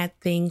looking at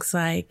things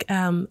like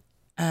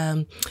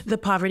the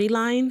poverty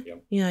line,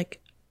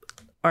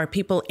 are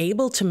people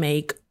able to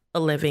make a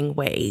living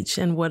wage,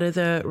 and what are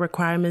the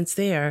requirements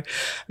there?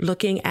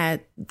 Looking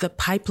at the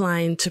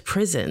pipeline to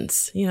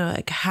prisons,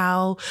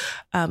 how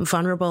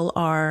vulnerable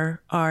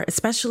are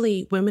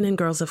especially women and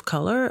girls of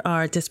color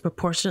are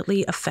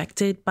disproportionately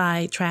affected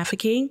by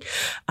trafficking.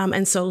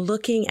 And so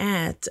looking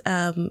at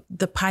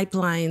the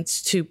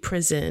pipelines to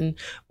prison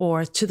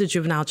or to the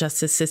juvenile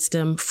justice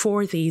system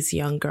for these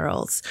young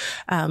girls.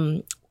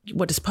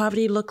 What does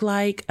poverty look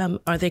like?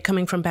 Are they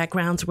coming from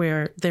backgrounds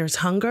where there's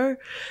hunger?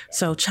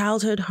 So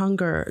childhood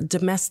hunger,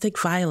 domestic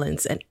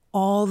violence, and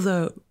all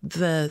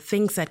the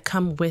things that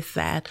come with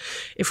that.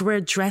 If we're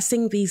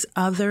addressing these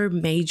other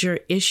major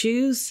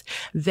issues,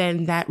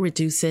 then that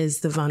reduces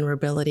the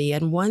vulnerability.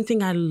 And one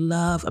thing I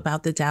love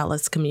about the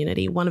Dallas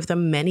community, one of the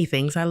many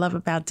things I love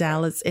about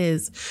Dallas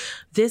is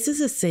this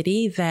is a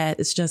city that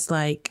is just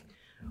like,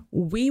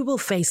 we will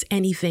face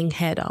anything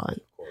head on.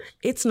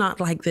 It's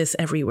not like this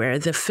everywhere.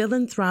 The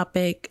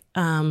philanthropic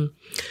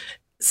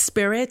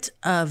spirit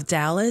of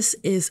Dallas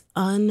is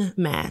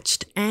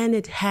unmatched, and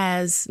it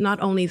has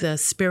not only the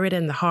spirit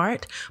and the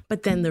heart,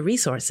 but then the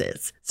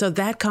resources. So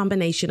that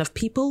combination of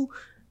people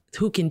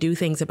who can do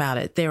things about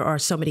it. There are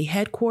so many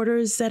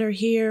headquarters that are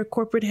here,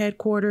 corporate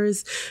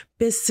headquarters,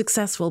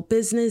 successful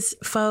business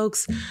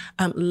folks,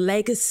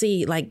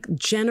 legacy, like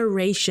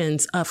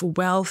generations of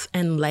wealth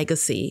and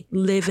legacy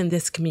live in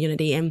this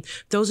community. And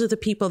those are the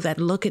people that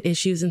look at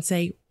issues and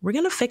say, we're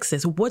going to fix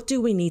this. What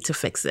do we need to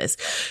fix this?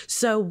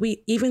 So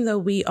even though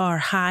we are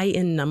high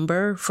in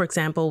number, for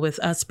example, with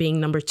us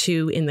being number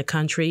 2 in the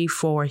country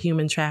for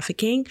human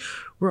trafficking,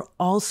 we're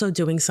also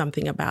doing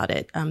something about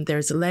it.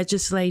 There's a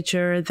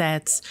legislature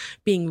that's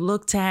being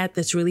looked at,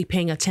 that's really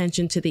paying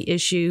attention to the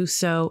issue.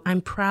 So I'm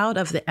proud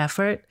of the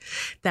effort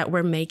that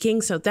we're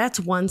making. So that's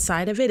one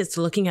side of it. It's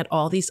looking at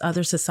all these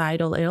other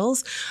societal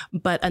ills.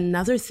 But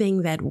another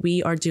thing that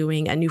we are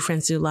doing at New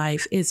Friends Do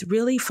Life is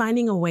really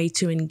finding a way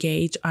to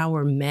engage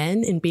our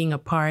men in being a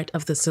part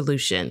of the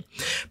solution.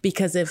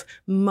 Because if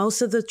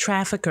most of the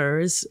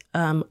traffickers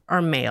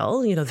are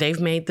male, they've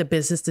made the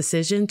business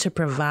decision to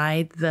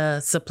provide the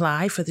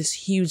supply for this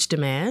huge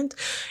demand.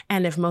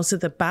 And if most of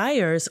the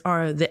buyers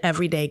are the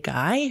everyday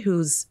guy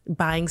who's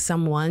buying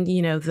someone,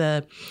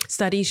 the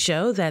studies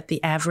show that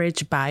the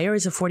average buyer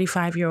is a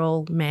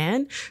 45-year-old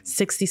man.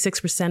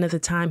 66% of the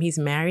time he's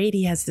married,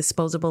 he has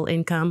disposable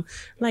income.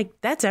 Like,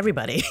 that's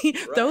everybody.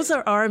 Right. Those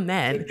are our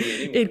men.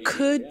 It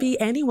could be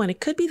anyone. It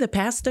could be the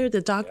pastor,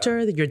 the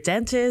doctor, your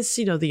dentist,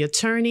 the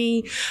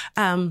attorney.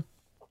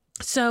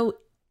 So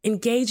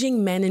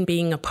engaging men in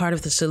being a part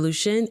of the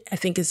solution, I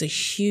think, is a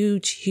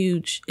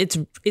huge,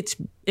 it's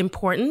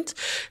important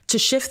to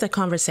shift the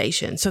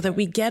conversation so that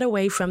we get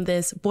away from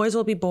this boys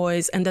will be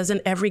boys and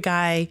doesn't every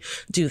guy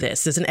do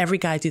this? Doesn't every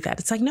guy do that?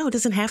 It's like, no, it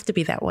doesn't have to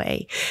be that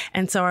way.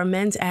 And so our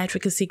men's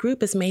advocacy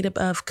group is made up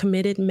of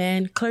committed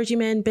men,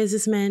 clergymen,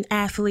 businessmen,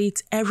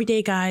 athletes,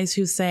 everyday guys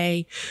who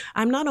say,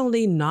 I'm not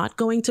only not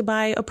going to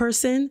buy a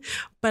person,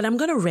 but I'm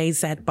going to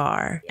raise that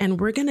bar, and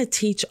we're going to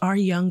teach our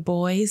young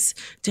boys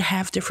to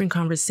have different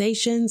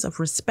conversations of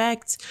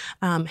respect,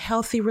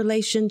 healthy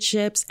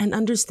relationships, and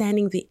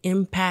understanding the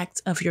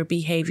impact of your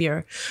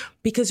behavior.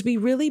 Because we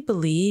really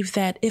believe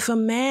that if a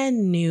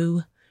man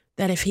knew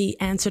that if he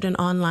answered an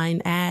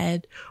online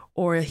ad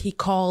or he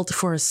called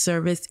for a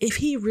service, if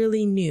he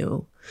really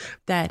knew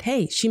that,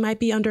 hey, she might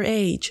be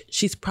underage,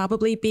 she's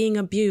probably being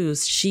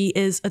abused, she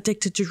is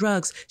addicted to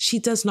drugs, she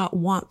does not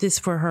want this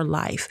for her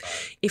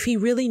life. If he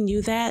really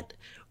knew that,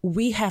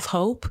 we have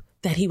hope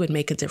that he would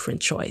make a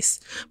different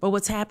choice. But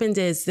what's happened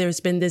is there's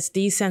been this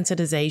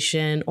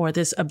desensitization or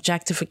this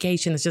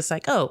objectification. It's just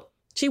like, oh,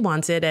 she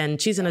wants it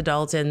and she's an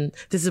adult and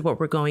this is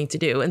what we're going to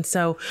do. And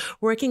so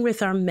working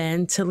with our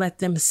men to let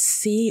them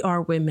see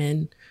our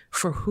women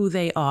for who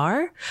they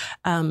are,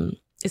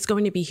 it's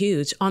going to be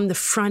huge on the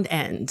front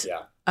end.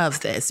 Yeah.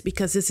 Of this,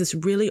 because this is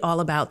really all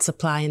about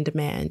supply and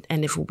demand.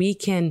 And if we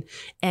can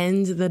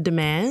end the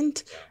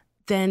demand,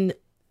 then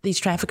these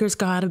traffickers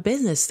go out of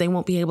business. They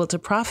won't be able to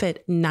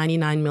profit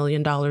 $99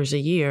 million a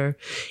year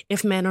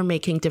if men are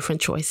making different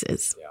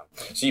choices. Yeah.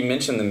 So you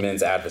mentioned the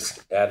men's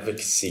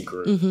advocacy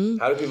group. Mm-hmm.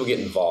 How do people get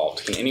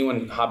involved? Can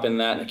anyone hop in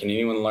that? Can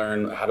anyone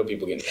learn? How do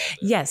people get involved?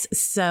 Yes.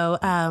 So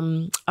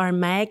our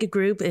MAG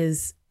group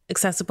is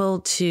accessible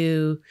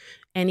to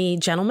any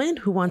gentleman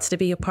who wants to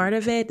be a part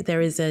of it.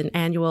 There is an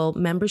annual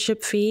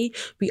membership fee.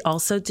 We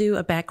also do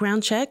a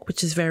background check,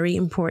 which is very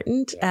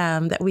important,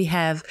 that we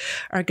have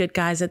our good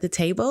guys at the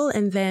table.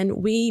 And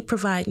then we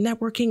provide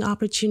networking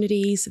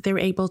opportunities. They're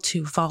able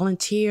to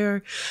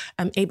volunteer,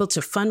 able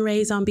to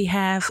fundraise on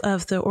behalf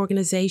of the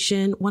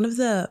organization. One of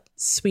the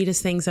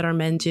sweetest things that our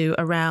men do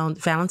around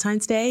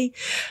Valentine's Day,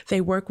 they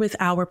work with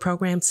our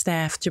program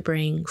staff to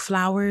bring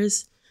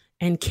flowers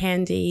and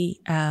candy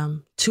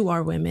to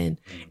our women.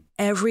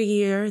 Every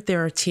year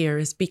there are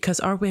tears because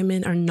our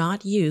women are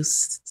not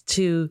used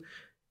to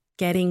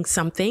getting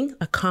something,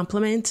 a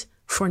compliment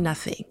for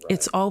nothing. Right.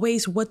 It's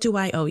always, what do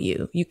I owe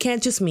you? You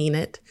can't just mean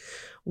it.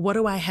 What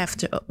do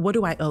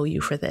I owe you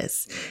for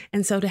this?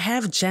 And so to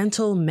have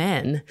gentle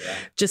men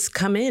just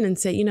come in and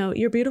say,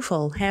 you're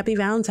beautiful. Happy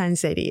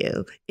Valentine's Day to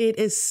you. It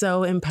is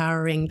so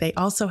empowering. They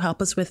also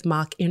help us with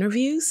mock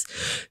interviews.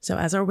 So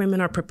as our women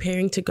are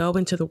preparing to go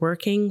into the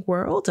working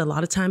world, a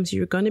lot of times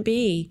you're going to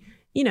be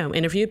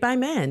interviewed by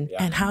men.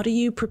 Yeah. And how do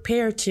you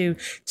prepare to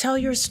tell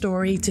your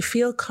story, to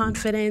feel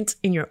confident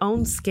in your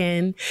own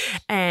skin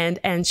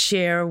and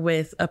share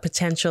with a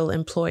potential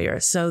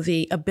employer? So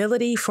the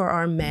ability for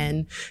our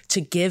men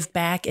to give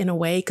back in a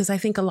way, because I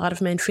think a lot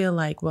of men feel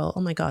like, well,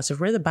 oh my gosh,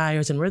 if we're the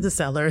buyers and we're the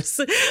sellers,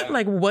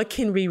 like what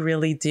can we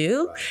really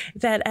do? Right.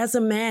 That as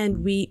a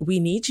man, we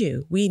need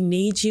you. We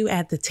need you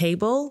at the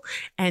table,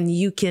 and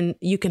you can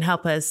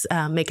help us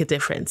make a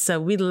difference. So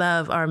we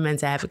love our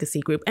men's advocacy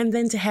group. And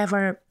then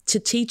to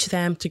teach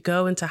them to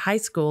go into high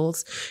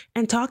schools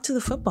and talk to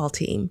the football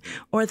team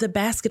or the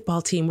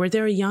basketball team where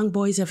there are young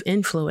boys of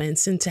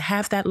influence, and to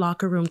have that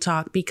locker room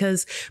talk,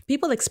 because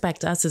people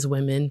expect us as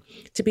women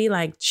to be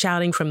like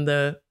shouting from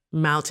the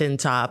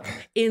mountaintop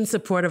in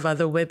support of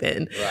other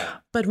women. Right.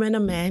 But when a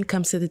man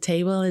comes to the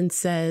table and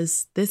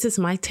says, this is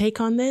my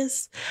take on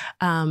this,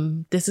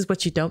 this is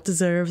what you don't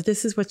deserve,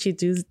 this is what you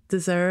do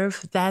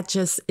deserve,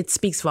 it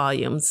speaks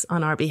volumes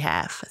on our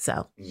behalf.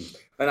 So.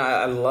 And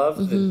I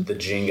love the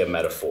Jenga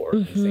metaphor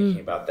and thinking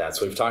about that.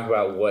 So we've talked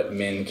about what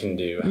men can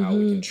do, how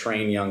we can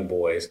train young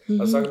boys.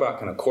 Let's talk about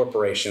kind of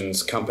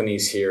corporations,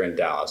 companies here in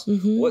Dallas.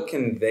 What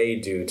can they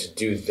do to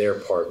do their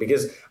part?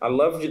 Because I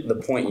love the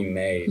point you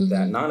made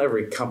that not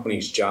every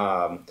company's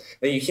job,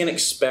 that you can't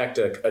expect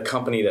a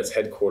company that's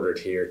headquartered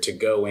here to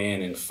go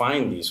in and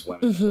find these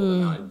women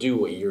and do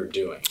what you're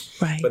doing.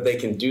 Right. But they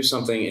can do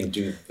something and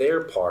do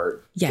their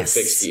part to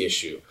fix the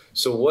issue.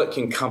 So what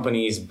can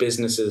companies,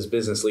 businesses,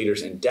 business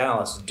leaders in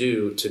Dallas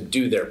do to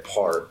do their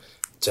part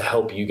to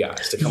help you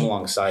guys, to come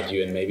alongside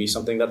you, and maybe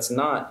something that's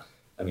not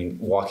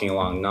walking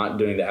along, not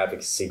doing the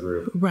advocacy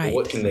group, right?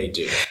 What can they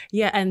do?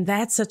 Yeah, and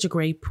that's such a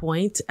great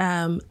point.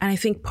 And I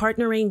think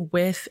partnering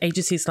with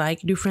agencies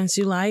like New Friends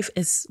Do Life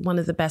is one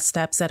of the best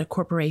steps that a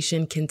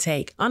corporation can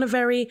take on a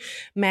very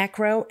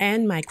macro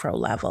and micro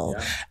level.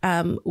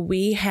 Yeah.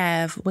 We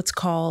have what's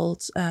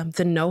called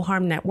the No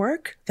Harm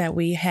Network that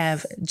we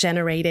have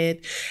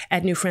generated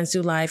at New Friends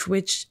Do Life,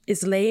 which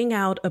is laying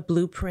out a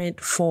blueprint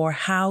for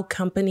how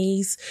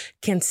companies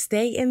can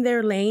stay in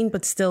their lane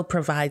but still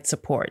provide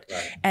support.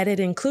 Right. And it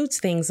includes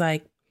things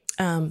like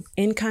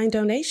in-kind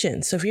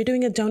donations. So if you're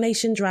doing a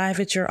donation drive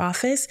at your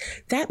office,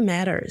 that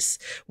matters.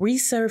 We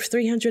serve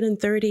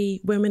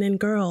 330 women and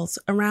girls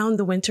around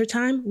the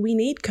wintertime. We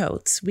need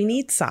coats. We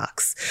need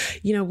socks.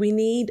 We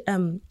need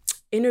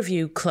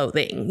interview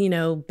clothing,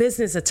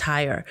 business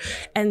attire.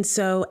 And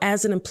so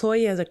as an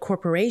employee, as a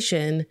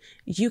corporation,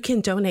 you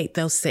can donate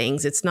those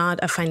things. It's not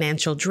a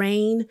financial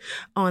drain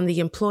on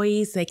the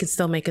employees. They can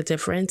still make a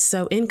difference.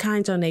 So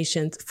in-kind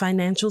donations,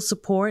 financial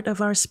support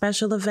of our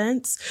special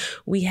events.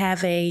 We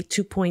have a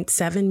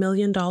 $2.7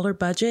 million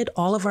budget.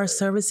 All of our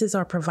services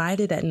are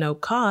provided at no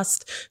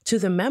cost to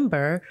the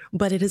member,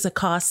 but it is a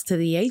cost to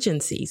the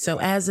agency. So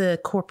as a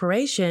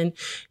corporation,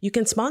 you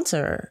can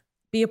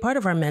be a part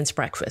of our men's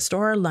breakfast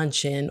or our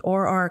luncheon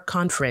or our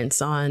conference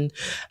on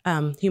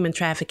human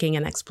trafficking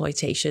and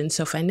exploitation.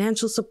 So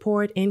financial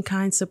support,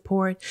 in-kind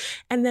support,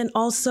 and then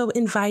also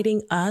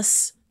inviting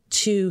us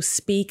to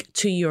speak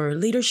to your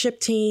leadership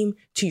team,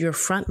 to your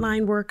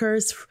frontline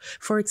workers.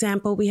 For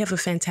example, we have a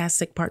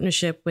fantastic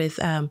partnership with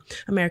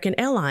American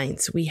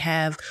Airlines. We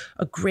have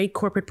a great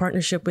corporate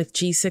partnership with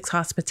G6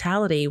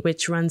 Hospitality,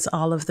 which runs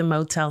all of the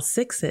Motel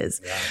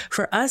 6s. Yeah.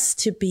 For us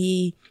to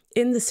be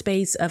in the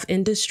space of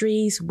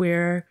industries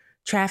where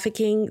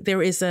trafficking,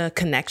 there is a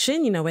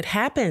connection, it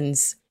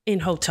happens in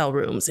hotel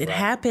rooms. It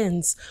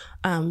happens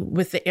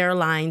with the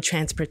airline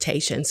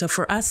transportation. So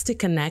for us to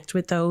connect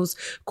with those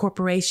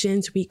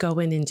corporations, we go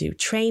in and do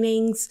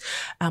trainings,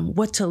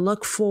 what to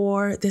look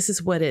for. This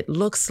is what it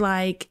looks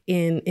like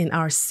in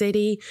our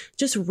city,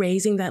 just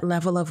raising that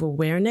level of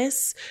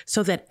awareness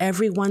so that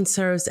everyone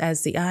serves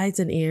as the eyes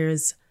and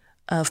ears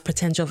of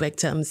potential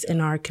victims in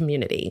our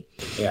community.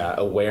 Yeah,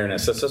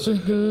 awareness. That's such a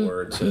good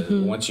word.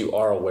 Once you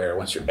are aware,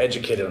 once you're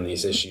educated on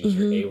these issues,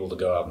 you're able to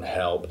go out and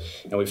help.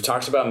 And we've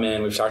talked about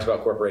men, we've talked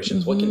about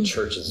corporations. What can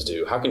churches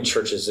do? How can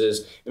churches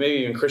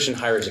maybe even Christian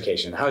higher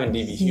education? How can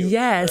DBQ?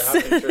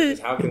 Yes.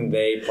 How can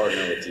they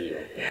partner with you?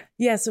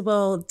 Yes,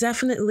 well,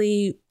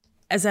 definitely.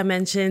 As I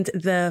mentioned,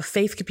 the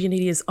faith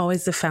community is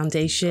always the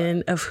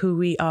foundation of who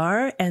we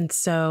are. And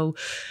so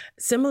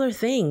similar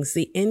things,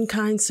 the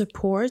in-kind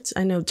support,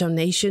 I know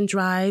donation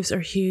drives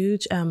are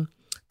huge.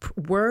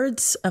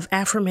 Words of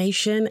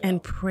affirmation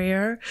and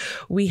prayer.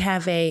 We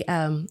have a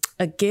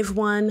give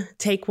one,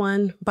 take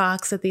one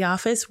box at the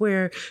office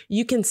where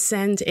you can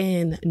send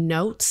in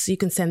notes. You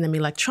can send them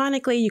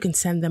electronically. You can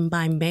send them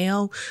by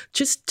mail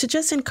just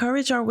to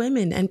encourage our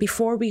women. And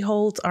before we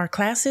hold our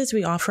classes,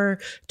 we offer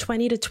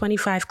 20 to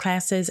 25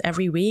 classes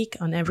every week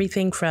on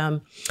everything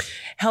from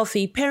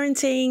healthy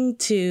parenting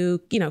to,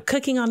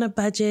 cooking on a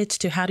budget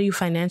to how do you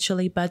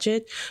financially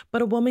budget.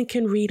 But a woman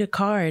can read a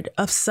card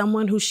of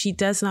someone who she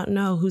does not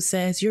know who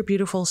says, "You're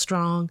beautiful,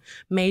 strong,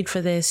 made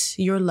for this,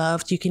 you're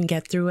loved, you can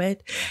get through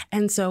it."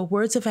 And so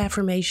words of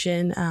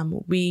affirmation,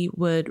 we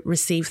would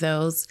receive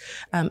those,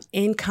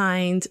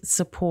 in-kind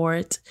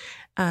support,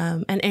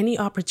 and any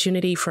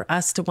opportunity for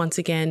us to once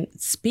again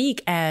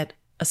speak at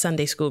a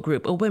Sunday school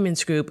group, a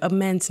women's group, a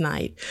men's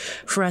night,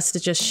 for us to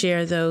just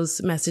share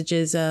those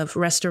messages of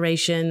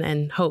restoration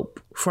and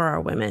hope for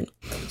our women.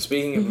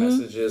 Speaking of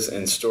messages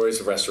and stories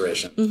of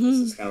restoration, this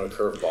is kind of a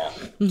curveball.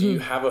 Do you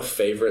have a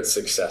favorite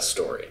success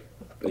story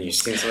that you've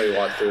seen somebody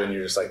walk through and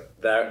you're just like,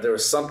 there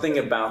was something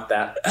about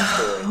that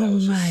story that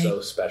was just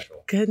so special?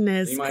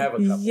 Goodness. You might have a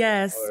couple.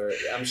 Yes. Or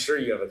I'm sure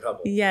you have a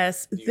couple.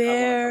 Yes.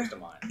 There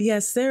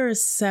are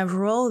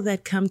several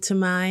that come to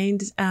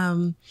mind.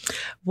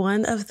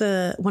 One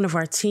of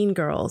our teen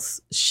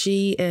girls,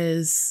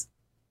 she's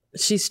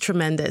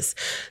tremendous.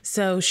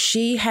 So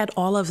she had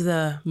all of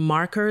the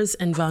markers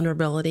and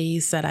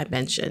vulnerabilities that I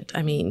mentioned.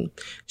 I mean,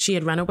 she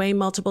had run away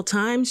multiple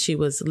times. She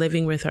was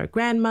living with her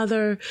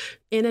grandmother,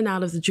 in and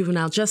out of the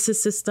juvenile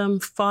justice system,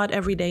 fought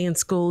every day in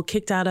school,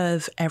 kicked out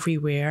of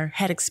everywhere,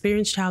 had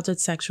experienced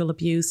childhood sexual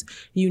abuse.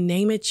 You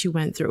name it, she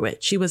went through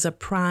it. She was a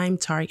prime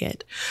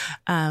target.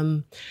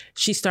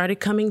 She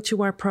started coming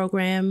to our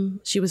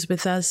program. She was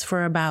with us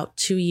for about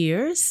 2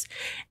 years.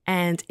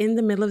 And in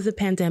the middle of the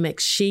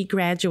pandemic, she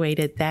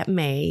graduated that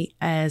May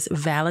as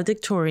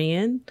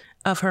valedictorian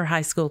of her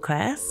high school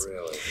class.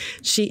 Really?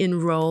 She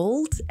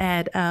enrolled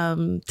at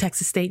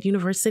Texas State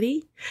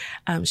University.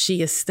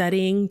 She is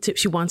studying,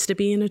 she wants to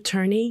be an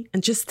attorney.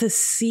 And just to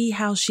see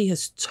how she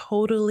has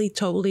totally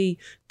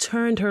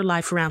turned her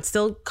life around,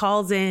 still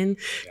calls in,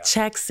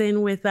 checks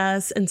in with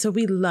us. And so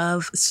we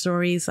love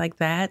stories like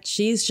that.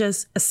 She's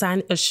just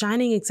a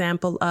shining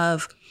example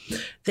of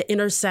the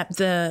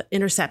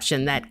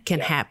interception that can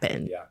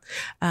happen. Yeah.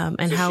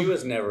 And so how she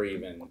was never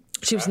even...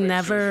 She was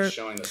never... She was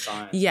showing the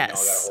signs.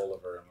 Yes. And y'all got a hold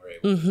of her and were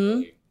able to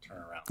really turn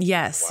around.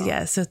 Yes, wow.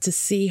 Yes. So to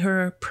see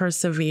her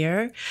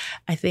persevere,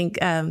 I think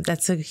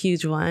that's a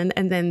huge one.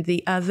 And then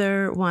the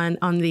other one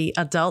on the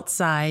adult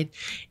side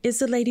is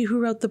the lady who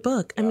wrote the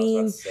book. I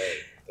mean,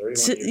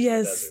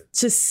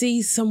 to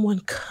see someone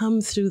come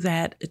through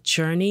that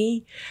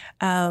journey,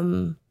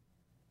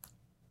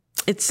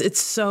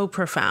 it's so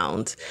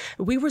profound.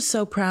 We were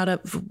so proud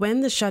of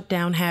when the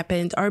shutdown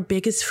happened. Our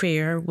biggest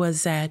fear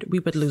was that we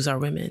would lose our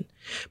women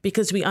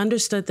because we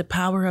understood the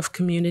power of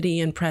community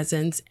and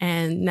presence.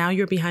 And now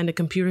you're behind a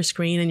computer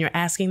screen and you're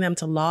asking them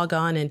to log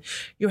on and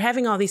you're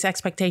having all these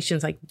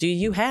expectations like, do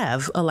you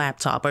have a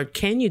laptop or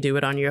can you do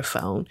it on your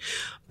phone?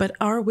 But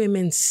our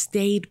women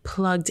stayed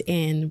plugged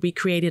in. We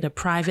created a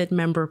private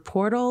member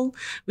portal.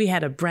 We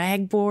had a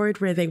brag board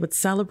where they would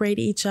celebrate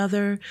each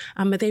other.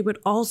 But they would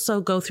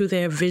also go through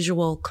their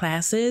visual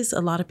classes.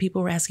 A lot of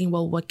people were asking,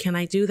 well, what can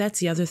I do? That's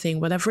the other thing.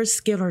 Whatever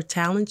skill or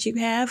talent you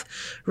have,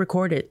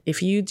 record it.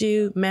 If you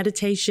do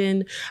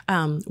meditation,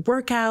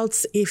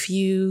 workouts, if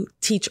you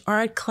teach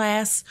art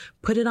class,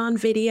 put it on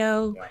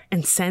video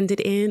and send it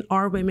in.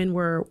 Our women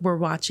were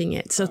watching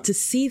it. So to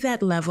see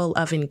that level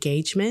of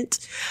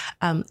engagement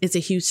is a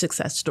huge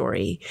success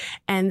story.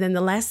 And then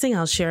the last thing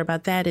I'll share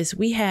about that is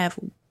we have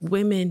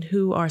women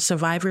who are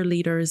survivor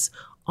leaders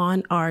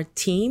on our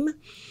team.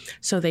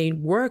 So they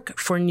work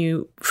for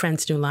New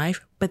Friends, New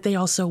Life, but they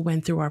also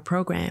went through our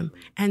program.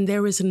 And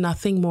there is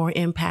nothing more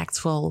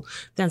impactful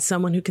than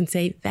someone who can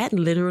say, that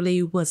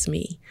literally was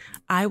me.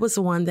 I was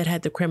the one that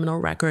had the criminal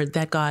record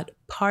that got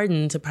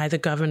pardoned by the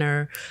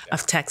governor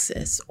of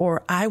Texas,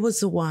 or I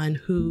was the one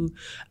who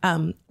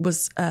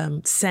was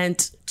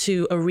sent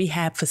to a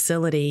rehab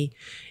facility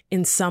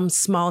in some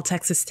small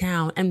Texas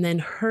town and then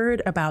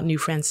heard about New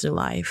Friends, New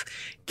Life,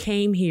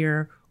 came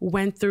here,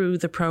 went through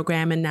the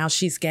program, and now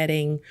she's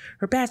getting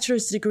her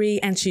bachelor's degree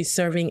and she's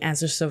serving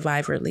as a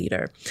survivor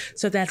leader.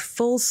 So that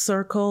full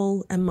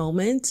circle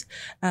moment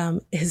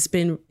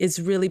is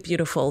really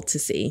beautiful to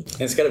see.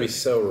 And it's got to be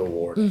so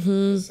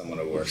rewarding as someone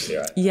who works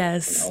here.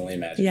 Yes. I can only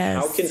imagine. Yes.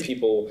 How can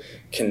people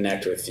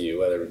connect with you,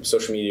 whether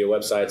social media,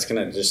 websites, kind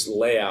of just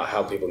lay out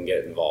how people can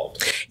get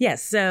involved?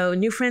 Yes. So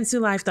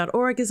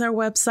newfriendsnewlife.org is our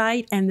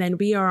website. And then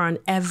we are on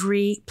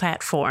every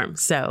platform.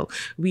 So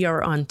we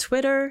are on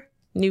Twitter,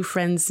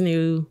 it's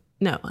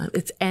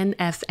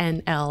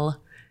NFNL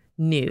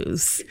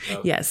News.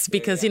 Oh, yes,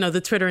 because,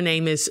 the Twitter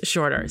name is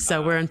shorter.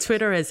 So we're on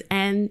Twitter as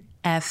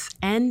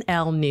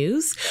NFNL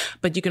News,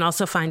 but you can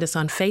also find us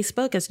on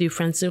Facebook as New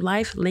Friends, New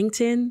Life,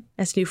 LinkedIn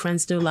as New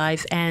Friends, New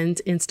Life,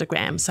 and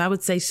Instagram. So I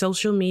would say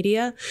social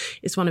media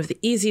is one of the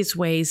easiest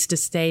ways to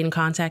stay in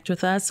contact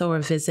with us or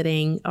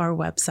visiting our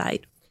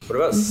website. What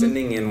about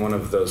sending in one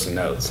of those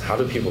notes? How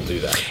do people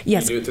do that?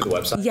 Yes. Can you do it through the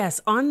website? Yes.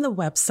 On the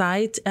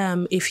website,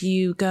 if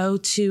you go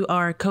to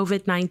our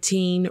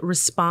COVID-19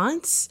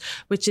 response,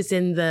 which is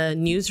in the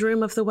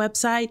newsroom of the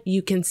website,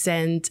 you can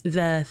send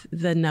the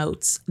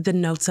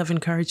notes of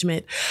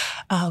encouragement.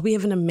 We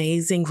have an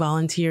amazing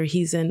volunteer.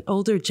 He's an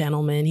older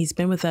gentleman. He's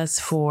been with us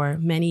for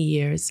many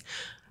years.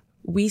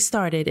 We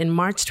started in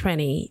March of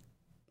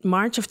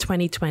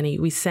 2020.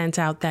 We sent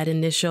out that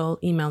initial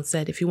email and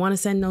said, if you want to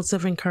send notes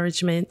of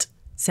encouragement,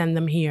 send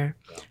them here.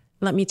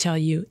 Let me tell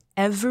you,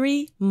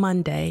 every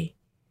Monday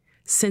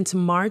since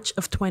March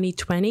of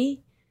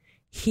 2020,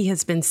 he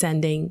has been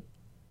sending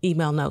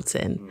email notes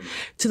in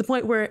to the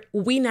point where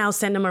we now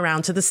send them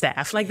around to the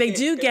staff. Like they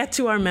do get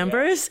to our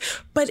members,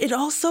 but it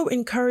also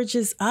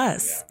encourages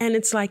us. And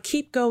it's like,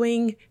 keep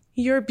going.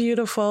 You're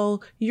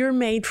beautiful. You're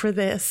made for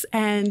this.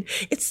 And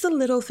it's the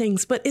little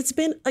things, but it's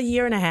been a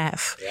year and a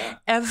half. Yeah.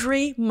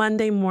 Every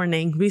Monday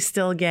morning, we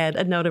still get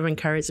a note of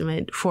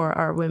encouragement for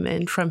our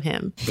women from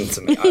him. That's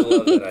amazing. I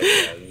love that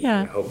idea.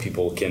 Yeah. I hope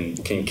people can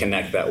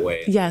connect that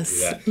way. Yes.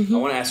 Do that. I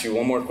want to ask you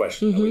one more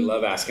question that we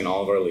love asking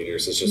all of our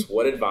leaders. It's just,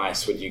 what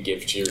advice would you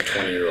give to your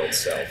 20-year-old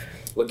self?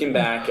 Looking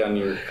back on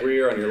your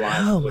career, on your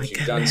life, what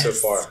you've done so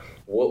far,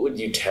 what would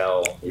you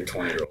tell your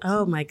 20-year-old?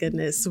 Oh, my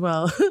goodness.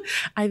 Well,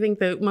 I think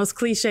the most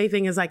cliche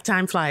thing is like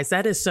time flies.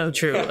 That is so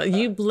true.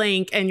 You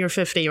blink and you're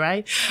 50,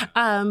 right?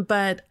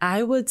 But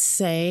I would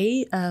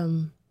say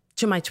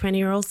to my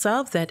 20-year-old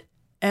self that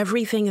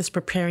everything is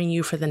preparing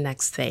you for the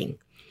next thing.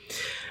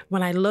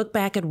 When I look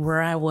back at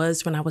where I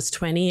was when I was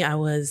 20, I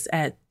was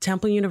at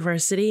Temple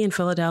University in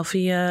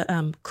Philadelphia,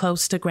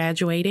 close to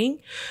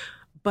graduating.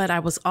 But I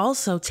was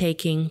also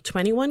taking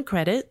 21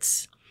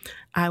 credits.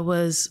 I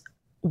was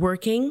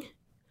working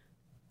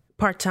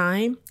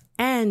part-time,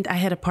 and I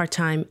had a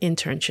part-time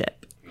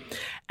internship.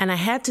 And I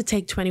had to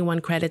take 21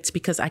 credits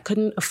because I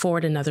couldn't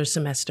afford another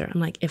semester.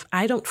 I'm like, if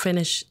I don't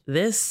finish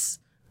this,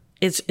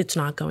 it's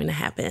not going to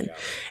happen. Yeah.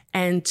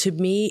 And to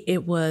me,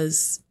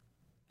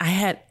 I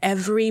had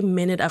every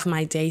minute of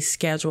my day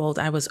scheduled.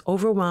 I was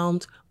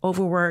overwhelmed,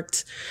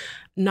 overworked,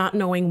 not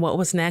knowing what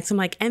was next. I'm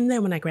like, and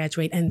then when I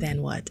graduate, and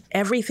then what?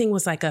 Everything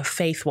was like a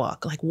faith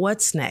walk. Like,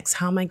 what's next?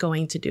 How am I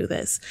going to do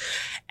this?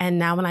 And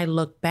now when I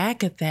look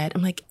back at that,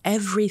 I'm like,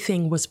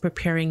 everything was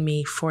preparing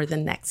me for the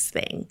next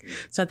thing.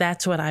 So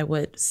that's what I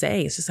would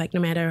say. It's just like, no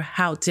matter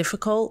how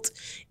difficult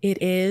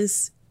it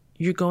is,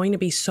 you're going to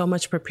be so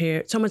much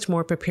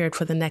more prepared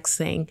for the next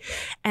thing.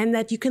 And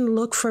that you can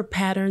look for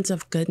patterns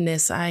of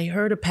goodness. I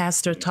heard a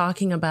pastor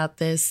talking about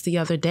this the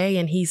other day,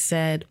 and he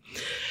said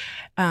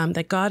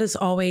that God is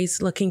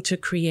always looking to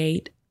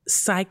create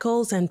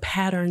cycles and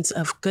patterns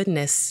of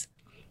goodness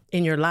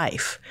in your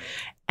life.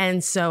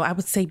 And so I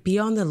would say be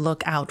on the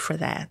lookout for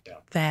that,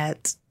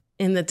 that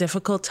in the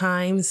difficult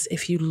times,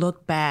 if you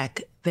look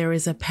back, there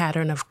is a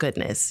pattern of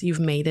goodness. You've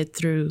made it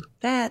through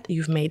that.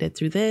 You've made it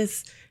through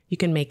this. You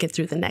can make it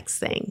through the next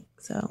thing.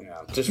 So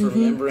just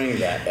remembering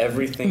that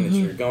everything that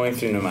you're going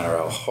through, no matter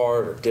how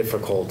hard or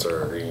difficult,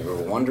 or you're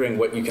wondering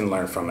what you can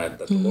learn from it,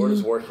 that the Lord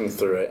is working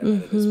through it,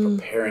 and that it is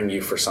preparing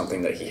you for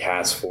something that He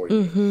has for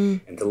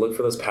you, and to look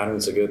for those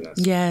patterns of goodness.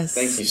 Yes.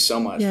 Thank you so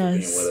much for being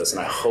with us,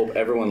 and I hope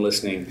everyone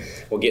listening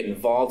will get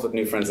involved with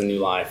New Friends and New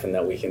Life, and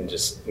that we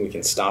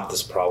can stop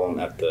this problem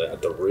at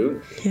the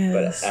root.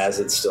 Yes. But as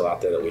it's still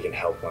out there, that we can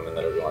help women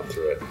that are going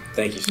through it.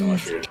 Thank you so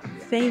much for your time.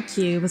 Thank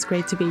you. It was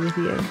great to be with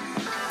you.